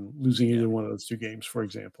killer than losing either one of those 2 games, for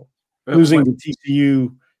example. Losing to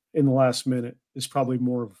TCU in the last minute is probably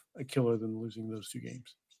more of a killer than losing those 2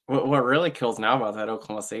 games. What really kills now about that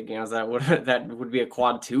Oklahoma State game is that would be a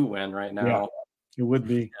quad 2 win right now. Yeah, it would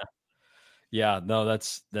be. Yeah, no,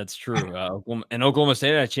 that's true. And Oklahoma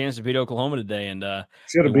State had a chance to beat Oklahoma today, and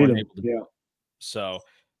should have beat them. Yeah. So,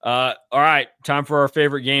 all right, time for our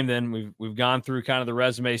favorite game. Then we've gone through kind of the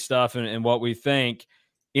resume stuff and what we think.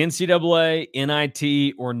 NCAA,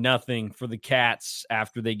 NIT, or nothing for the Cats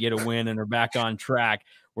after they get a win and are back on track.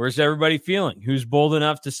 Where's everybody feeling? Who's bold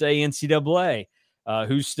enough to say NCAA?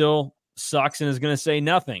 Who still sucks and is going to say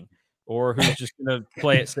nothing? Or who's just going to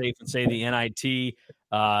play it safe and say the NIT?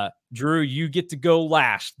 Drew, you get to go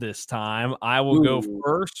last this time. I will go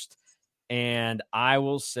first, and I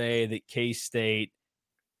will say that K-State,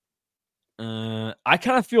 I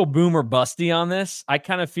kind of feel boom or busty on this. I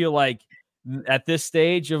kind of feel like at this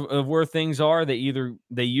stage of where things are, they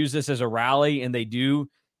use this as a rally and they do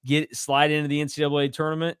slide into the NCAA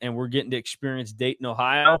tournament and we're getting to experience Dayton,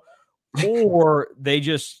 Ohio, or they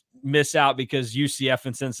just miss out because UCF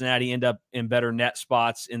and Cincinnati end up in better net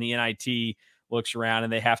spots in the NIT, looks around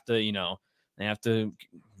and they have to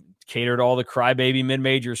cater to all the crybaby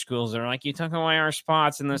mid-major schools. They're like, you took away our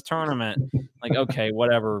spots in this tournament. Like, okay,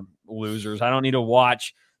 whatever, losers. I don't need to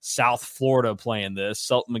watch South Florida playing this.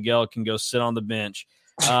 Sultan Miguel can go sit on the bench.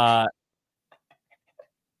 I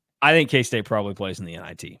think K-State probably plays in the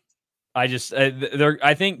NIT.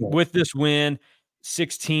 I think with this win,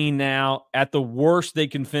 16 now, at the worst they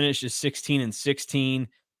can finish is 16-16.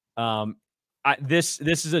 This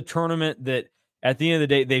is a tournament that at the end of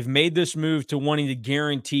the day, they've made this move to wanting to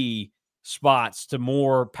guarantee spots to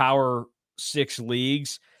more Power 6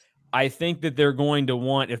 leagues, I think that they're going to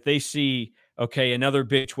want, if they see, okay, another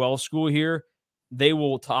Big 12 school here, they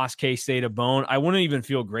will toss K-State a bone. I wouldn't even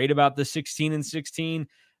feel great about the 16-16,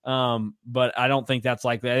 but I don't think that's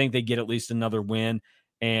likely. I think they get at least another win,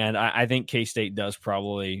 and I think K-State does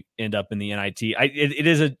probably end up in the NIT.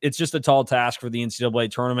 It's just a tall task for the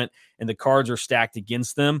NCAA tournament, and the cards are stacked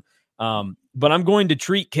against them. But I'm going to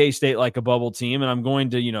treat K-State like a bubble team, and I'm going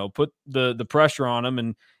to, put the pressure on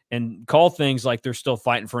them and call things like they're still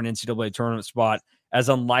fighting for an NCAA tournament spot, as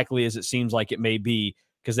unlikely as it seems like it may be,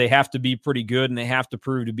 because they have to be pretty good and they have to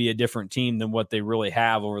prove to be a different team than what they really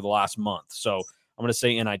have over the last month. So I'm going to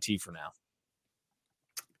say NIT for now.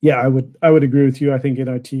 Yeah, I would agree with you. I think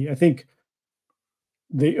NIT. I think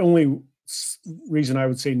the only reason I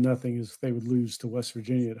would say nothing is if they would lose to West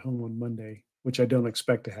Virginia at home on Monday, which I don't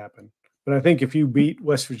expect to happen. But I think if you beat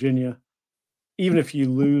West Virginia, even if you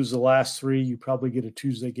lose the last 3, you probably get a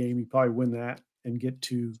Tuesday game. You probably win that and get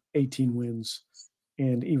to 18 wins.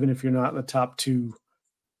 And even if you're not in the top 2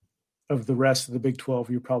 of the rest of the Big 12,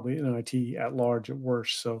 you're probably NIT at large at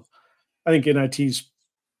worst. So I think NIT's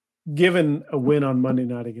given a win on Monday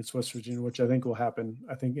night against West Virginia, which I think will happen.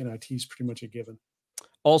 I think NIT is pretty much a given.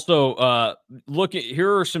 Also,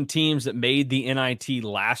 here are some teams that made the NIT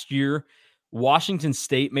last year. Washington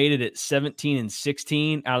State made it at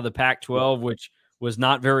 17-16 out of the Pac-12, which was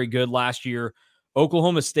not very good last year.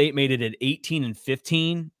 Oklahoma State made it at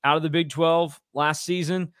 18-15 out of the Big 12 last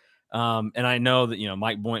season. And I know that,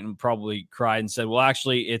 Mike Boynton probably cried and said, well,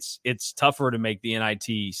 actually it's tougher to make the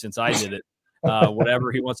NIT since I did it.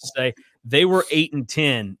 Whatever he wants to say. They were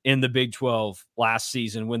 8-10 in the Big 12 last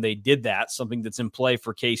season when they did that, something that's in play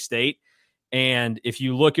for K-State. And if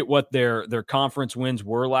you look at what their conference wins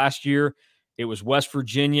were last year, it was West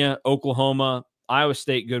Virginia, Oklahoma, Iowa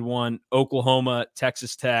State, good one, Oklahoma,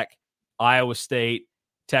 Texas Tech, Iowa State,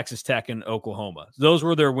 Texas Tech, and Oklahoma. Those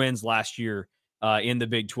were their wins last year in the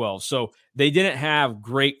Big 12. So they didn't have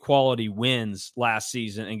great quality wins last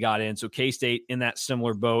season and got in. So K-State in that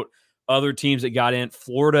similar boat. Other teams that got in,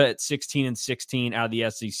 Florida at 16-16 out of the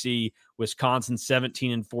SEC, Wisconsin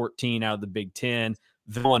 17-14 out of the Big 10,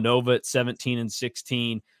 Villanova at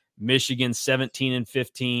 17-16, Michigan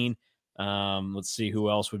 17-15. Let's see who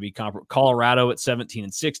else would be comparable. Colorado at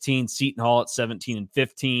 17-16, Seton Hall at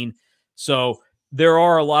 17-15. So there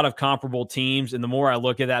are a lot of comparable teams, and the more I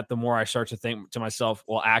look at that, the more I start to think to myself,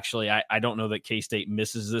 well, actually, I don't know that K-State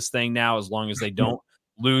misses this thing now as long as they don't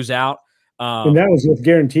lose out. And that was with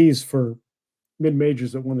guarantees for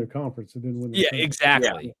mid-majors that won their conference and didn't win. Yeah,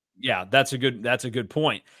 exactly. Yeah, that's a good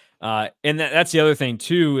point. And that's the other thing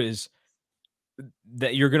too, is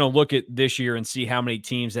that you're going to look at this year and see how many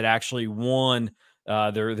teams that actually won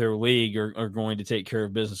their league are going to take care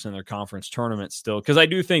of business in their conference tournament still. Because I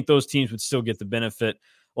do think those teams would still get the benefit.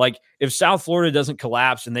 Like if South Florida doesn't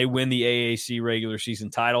collapse and they win the AAC regular season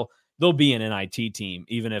title, they'll be an NIT team,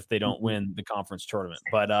 even if they don't win the conference tournament.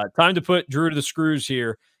 But time to put Drew to the screws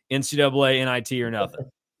here. NCAA, NIT, or nothing.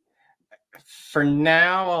 For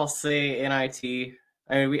now, I'll say NIT.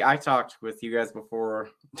 I mean, I talked with you guys before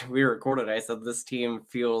we recorded. I said this team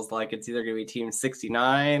feels like it's either going to be Team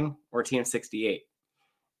 69 or Team 68.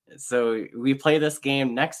 So we play this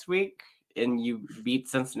game next week, and you beat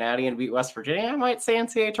Cincinnati and beat West Virginia, I might say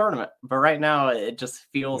NCAA tournament. But right now, it just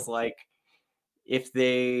feels like if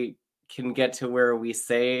they can get to where we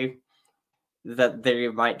say that they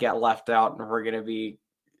might get left out, and we're going to be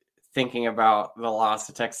thinking about the loss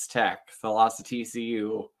to Texas Tech, the loss to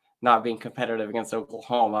TCU, not being competitive against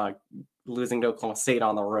Oklahoma, losing to Oklahoma State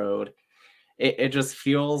on the road. It just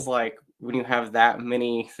feels like when you have that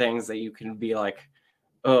many things that you can be like,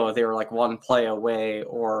 oh, they were like one play away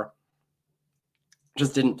or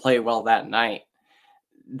just didn't play well that night,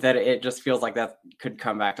 that it just feels like that could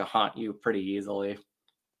come back to haunt you pretty easily.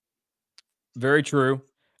 Very true.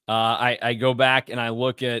 I go back and I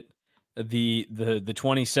look at the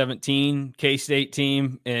 2017 K-State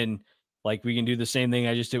team, and like we can do the same thing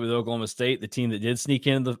I just did with Oklahoma State, the team that did sneak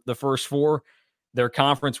in the first 4. Their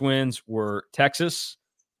conference wins were Texas,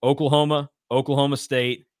 Oklahoma, Oklahoma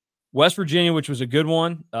State, West Virginia, which was a good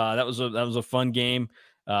one. That was a fun game.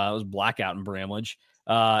 It was blackout in Bramlage.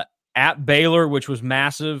 At Baylor, which was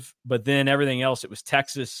massive, but then everything else, it was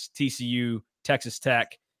Texas, TCU, Texas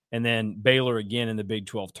Tech, and then Baylor again in the Big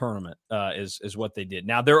 12 tournament is what they did.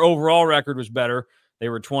 Now, their overall record was better. They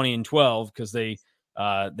were 20-12 because they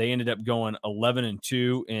ended up going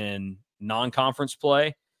 11-2 in non-conference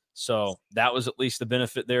play. So that was at least the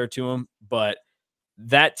benefit there to them. But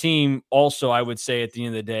that team also, I would say at the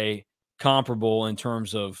end of the day, comparable in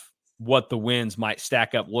terms of what the wins might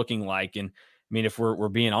stack up looking like. And mean, if we're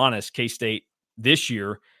being honest, K-State this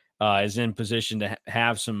year is in position to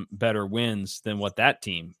have some better wins than what that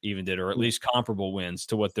team even did, or at least comparable wins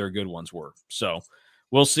to what their good ones were. So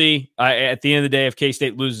we'll see. At the end of the day, if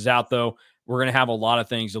K-State loses out, though, we're going to have a lot of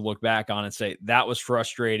things to look back on and say that was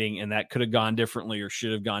frustrating and that could have gone differently or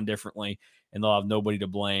should have gone differently, and they'll have nobody to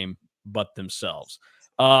blame but themselves.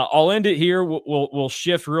 I'll end it here. We'll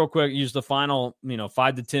shift real quick, use the final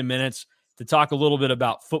 5 to 10 minutes to talk a little bit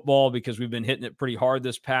about football because we've been hitting it pretty hard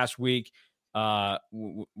this past week.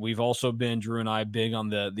 We've also been, Drew and I, big on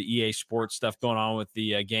the EA Sports stuff going on with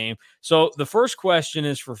the game. So the first question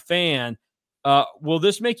is for Fan. Will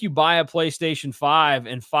this make you buy a PlayStation 5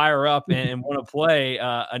 and fire up and want to play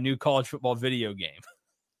a new college football video game?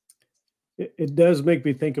 It does make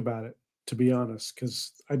me think about it, to be honest,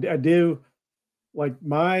 because I do like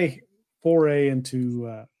my foray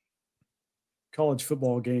into college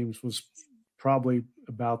football games was probably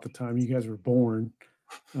about the time you guys were born.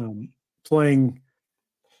 Playing,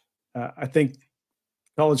 I think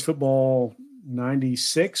college football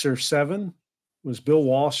 96 or 7 was Bill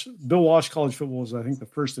Walsh. Bill Walsh College Football was, I think, the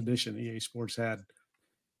first edition EA Sports had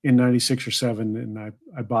in 96 or 7. And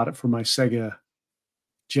I bought it for my Sega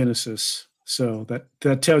Genesis. So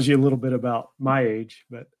that tells you a little bit about my age,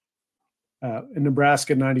 but in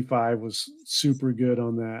Nebraska 95 was super good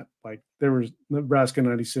on that. Like there was Nebraska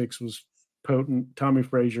 96 was potent. Tommy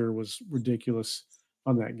Frazier was ridiculous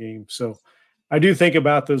on that game. So I do think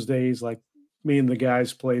about those days, like me and the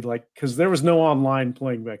guys played, like, because there was no online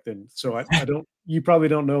playing back then. So I don't, you probably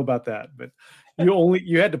don't know about that, but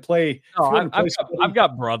you had to play. Oh, I've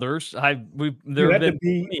got brothers. You had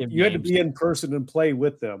to be in person and play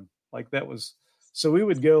with them. Like that was, so we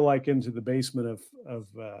would go like into the basement of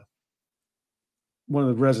one of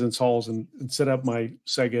the residence halls and set up my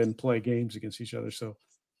Sega and play games against each other. So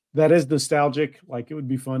that is nostalgic. Like it would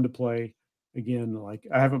be fun to play again. Like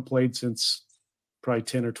I haven't played since probably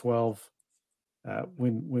 10 or 12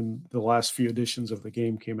 when the last few editions of the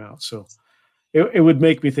game came out. So it would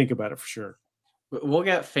make me think about it for sure. We'll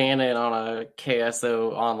get Fan in on a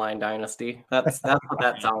KSO online dynasty. That's what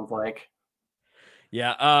that sounds like.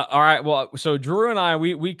 Yeah. All right. Well, so Drew and I,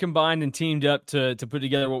 we combined and teamed up to put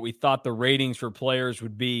together what we thought the ratings for players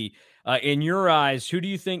would be. In your eyes, who do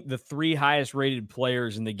you think the 3 highest rated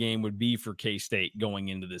players in the game would be for K-State going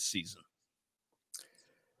into this season?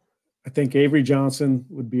 I think Avery Johnson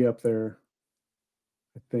would be up there.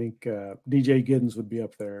 I think DJ Giddens would be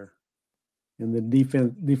up there. And then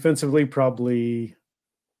defensively, probably,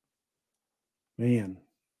 man,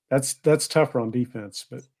 that's tougher on defense,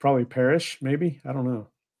 but probably Parrish, maybe. I don't know.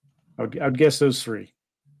 I'd guess those 3.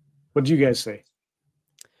 What did you guys say?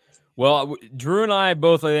 Well, Drew and I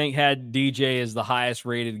both, I think, had DJ as the highest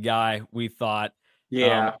rated guy, we thought.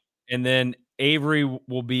 Yeah. And then Avery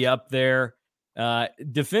will be up there.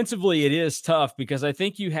 Defensively, it is tough because I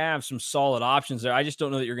think you have some solid options there. I just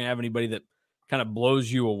don't know that you're going to have anybody that kind of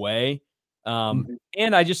blows you away. And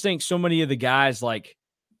I just think so many of the guys, like,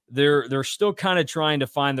 they're still kind of trying to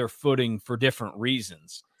find their footing for different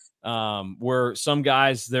reasons. Where some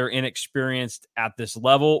guys, they're inexperienced at this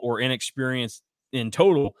level or inexperienced in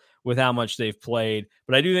total with how much they've played.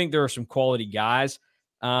 But I do think there are some quality guys.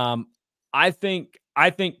 I think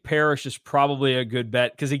Parrish is probably a good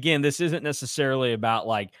bet because, again, this isn't necessarily about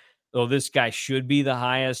like, oh, this guy should be the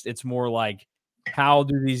highest. It's more like, how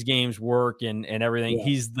do these games work and everything. Yeah.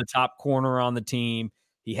 He's the top corner on the team.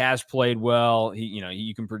 He has played well.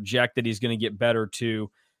 You can project that he's going to get better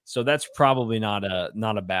too. So that's probably not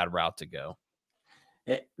a bad route to go.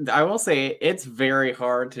 I will say it's very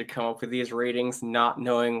hard to come up with these ratings not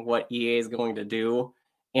knowing what EA is going to do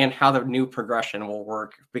and how the new progression will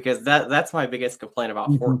work, because that's my biggest complaint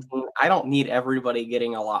about 14. I don't need everybody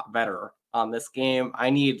getting a lot better on this game. I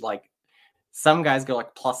need like some guys go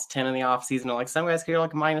like plus 10 in the offseason, or like some guys go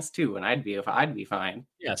like -2, and I'd be fine.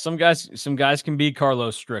 Yeah, some guys can be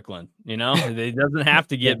Carlos Strickland. It doesn't have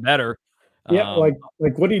to get better. Yeah, like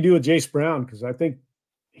what do you do with Jace Brown? Because I think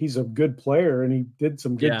he's a good player and he did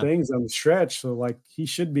some good things on the stretch. So like he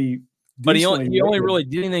should be. But he only really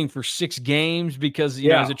did anything for 6 games because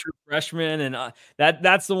he's a true freshman, and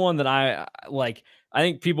that's the one that I like. I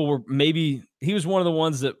think people were he was one of the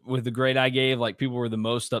ones that with the grade I gave, like people were the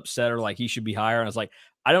most upset or like he should be higher. And I was like,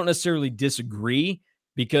 I don't necessarily disagree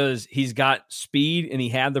because he's got speed and he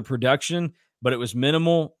had the production, but it was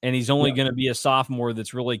minimal. And he's only going to be a sophomore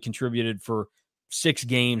that's really contributed for 6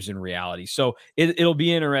 games in reality. So it'll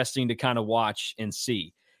be interesting to kind of watch and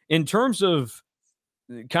see. In terms of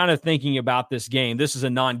kind of thinking about this game, this is a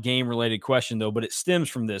non-game related question though, but it stems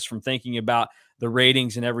from thinking about the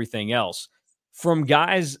ratings and everything else. From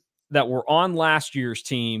guys that were on last year's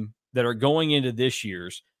team that are going into this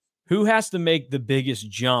year's, who has to make the biggest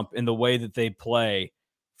jump in the way that they play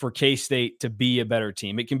for K-State to be a better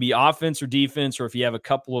team? It can be offense or defense, or if you have a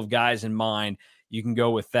couple of guys in mind, you can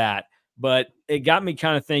go with that. But it got me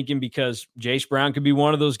kind of thinking, because Jace Brown could be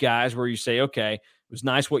one of those guys where you say, okay, it was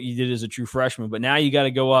nice what you did as a true freshman, but now you got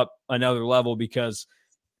to go up another level because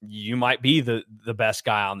you might be the best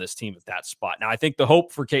guy on this team at that spot. Now, I think the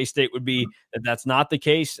hope for K-State would be that that's not the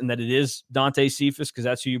case and that it is Dante Cephas, because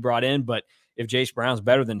that's who you brought in. But if Jace Brown's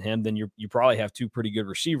better than him, then you probably have two pretty good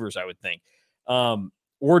receivers, I would think.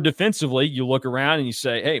 Or defensively, you look around and you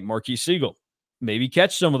say, hey, Marquise Siegel, maybe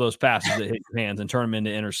catch some of those passes that hit your hands and turn them into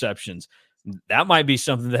interceptions. That might be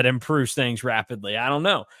something that improves things rapidly. I don't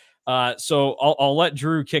know. So I'll let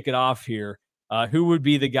Drew kick it off here. Who would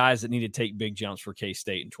be the guys that need to take big jumps for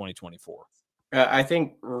K-State in 2024? I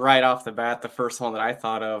think right off the bat, the first one that I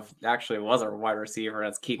thought of actually was a wide receiver, and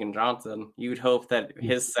that's Keegan Johnson. You'd hope that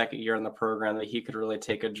his second year in the program that he could really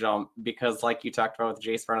take a jump, because like you talked about with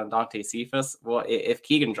Jace Brown and Dante Cephas, well, if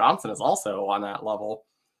Keegan Johnson is also on that level,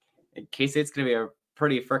 K-State's going to be a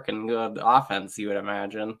pretty freaking good offense, you would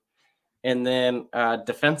imagine. And then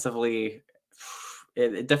defensively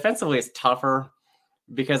is tougher,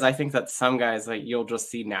 because I think that some guys that you'll just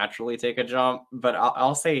see naturally take a jump, but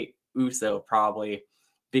I'll say Uso probably,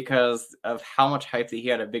 because of how much hype that he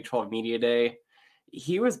had at Big 12 Media Day.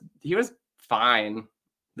 He was fine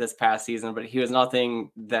this past season, but he was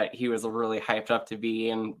nothing that he was really hyped up to be,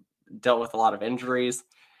 and dealt with a lot of injuries.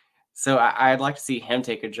 So I'd like to see him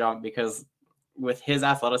take a jump, because with his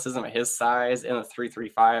athleticism at his size in the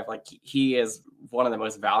 3.35, like he is one of the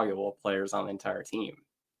most valuable players on the entire team.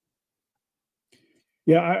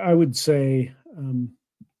 Yeah, I would say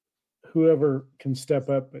whoever can step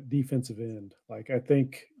up at defensive end. Like, I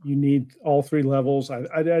think you need all three levels. I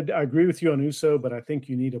agree with you on Uso, but I think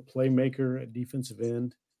you need a playmaker at defensive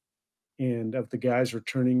end. And of the guys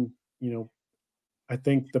returning, I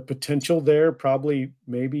think the potential there, probably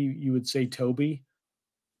maybe you would say Toby.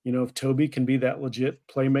 If Toby can be that legit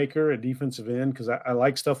playmaker at defensive end, because I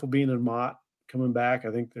like Stufflebean and Mott coming back.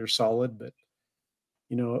 I think they're solid, but,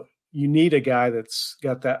 you need a guy that's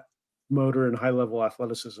got that motor and high-level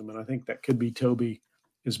athleticism, and I think that could be Toby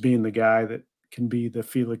as being the guy that can be the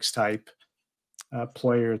Felix type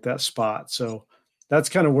player at that spot. So that's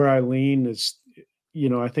kind of where I lean is,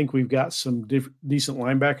 I think we've got some decent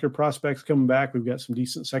linebacker prospects coming back. We've got some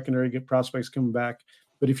decent secondary good prospects coming back.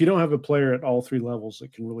 But if you don't have a player at all three levels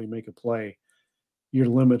that can really make a play, you're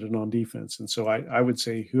limited on defense. And so I would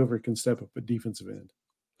say whoever can step up at defensive end.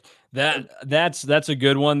 That's a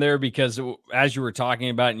good one there, because as you were talking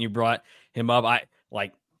about and you brought him up,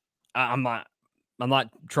 I'm not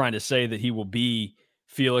trying to say that he will be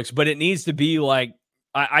Felix, but it needs to be like,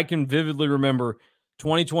 I can vividly remember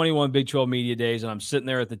 2021 Big 12 Media Days, and I'm sitting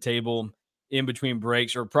there at the table in between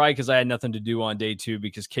breaks, or probably because I had nothing to do on day 2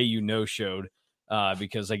 because KU no-showed,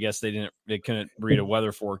 because I guess they couldn't read a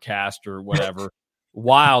weather forecast or whatever.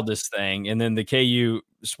 Wildest thing. And then the KU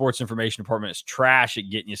sports information department is trash at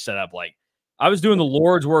getting you set up. Like, I was doing the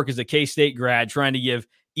Lord's work as a K-State grad, trying to give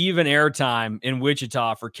even airtime in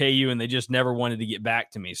Wichita for KU, and they just never wanted to get back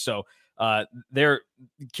to me. So they are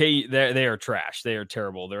trash. They are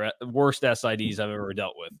terrible. They're the worst SIDs I've ever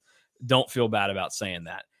dealt with. Don't feel bad about saying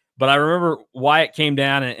that. But I remember Wyatt came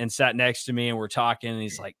down and sat next to me, and we're talking, and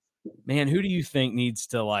he's like, man, who do you think needs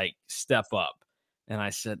to step up? And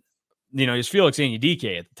I said, he was Felix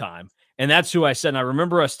Anudike at the time. And that's who I said. And I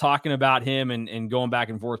remember us talking about him and going back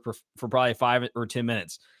and forth for probably 5 or 10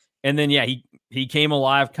 minutes. And then, yeah, he came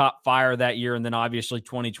alive, caught fire that year. And then obviously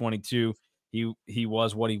 2022, he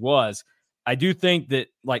was what he was. I do think that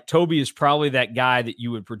Toby is probably that guy that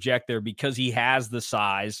you would project there, because he has the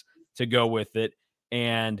size to go with it.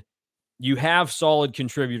 And you have solid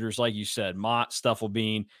contributors, like you said, Mott,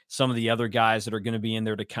 Stufflebean, some of the other guys that are going to be in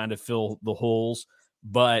there to kind of fill the holes.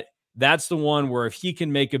 But that's the one where if he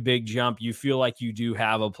can make a big jump, you feel like you do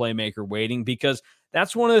have a playmaker waiting, because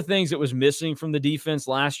that's one of the things that was missing from the defense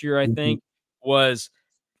last year, I think, was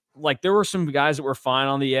there were some guys that were fine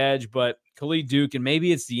on the edge, but Khalid Duke, and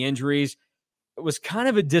maybe it's the injuries, it was kind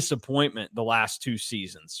of a disappointment the last 2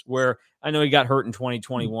 seasons, where I know he got hurt in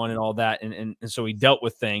 2021 and all that, and so he dealt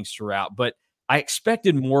with things throughout, but I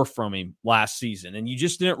expected more from him last season, and you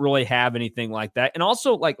just didn't really have anything like that. And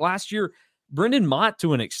also, last year, Brendan Mott,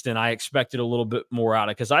 to an extent, I expected a little bit more out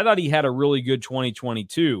of, because I thought he had a really good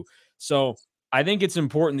 2022. So I think it's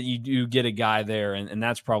important that you do get a guy there, and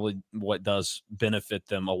that's probably what does benefit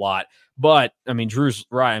them a lot. But, I mean, Drew's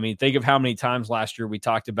right. I mean, think of how many times last year we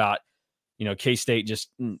talked about, K-State just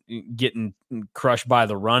getting crushed by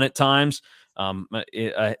the run at times.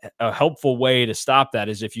 a helpful way to stop that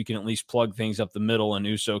is if you can at least plug things up the middle, and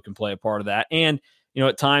Uso can play a part of that. And,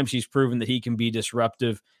 at times he's proven that he can be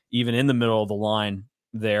disruptive even in the middle of the line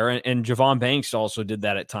there. And Javon Banks also did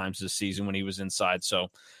that at times this season when he was inside. So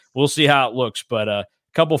we'll see how it looks. But a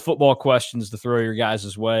couple football questions to throw your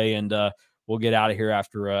guys' way, and we'll get out of here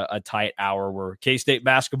after a tight hour where K-State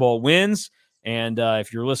basketball wins. And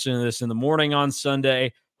if you're listening to this in the morning on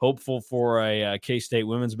Sunday, hopeful for a K-State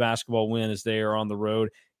women's basketball win as they are on the road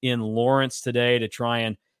in Lawrence today to try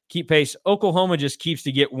and keep pace. Oklahoma just keeps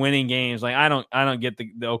to get winning games. Like I don't get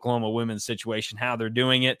the Oklahoma women's situation, how they're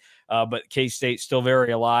doing it. But K-State's still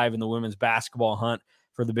very alive in the women's basketball hunt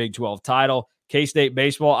for the Big 12 title. K-State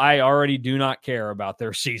baseball, I already do not care about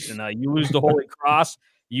their season. You lose the Holy Cross,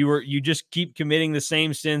 you just keep committing the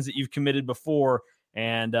same sins that you've committed before.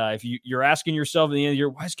 And if you're asking yourself at the end of the year,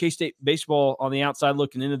 why is K-State baseball on the outside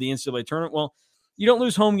looking into the NCAA tournament? Well, you don't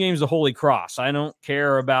lose home games to Holy Cross. I don't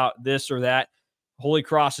care about this or that. Holy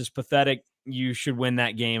Cross is pathetic. You should win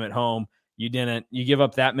that game at home. You didn't. You give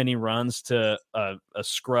up that many runs to a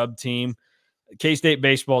scrub team. K-State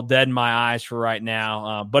baseball dead in my eyes for right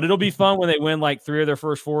now. But it'll be fun when they win like 3 of their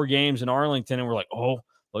first 4 games in Arlington, and we're like, oh,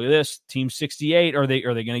 look at this, Team 68. Are they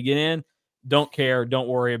going to get in? Don't care. Don't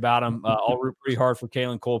worry about them. I'll root pretty hard for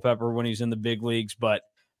Kalen Culpepper when he's in the big leagues, but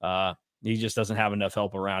he just doesn't have enough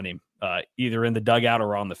help around him, either in the dugout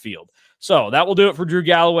or on the field. So that will do it for Drew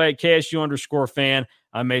Galloway, KSU_fan.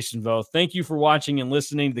 I'm Mason Voth. Thank you for watching and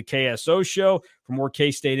listening to the KSO Show. For more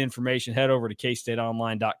K-State information, head over to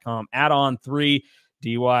kstateonline.com. Add on 3,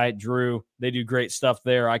 DY, Drew. They do great stuff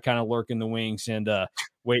there. I kind of lurk in the wings and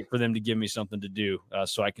wait for them to give me something to do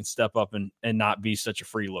so I can step up and not be such a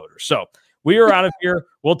freeloader. So we are out of here.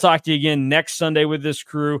 We'll talk to you again next Sunday with this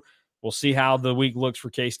crew. We'll see how the week looks for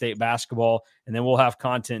K-State basketball, and then we'll have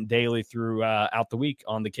content daily throughout the week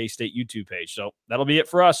on the K-State YouTube page. So that'll be it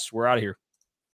for us. We're out of here.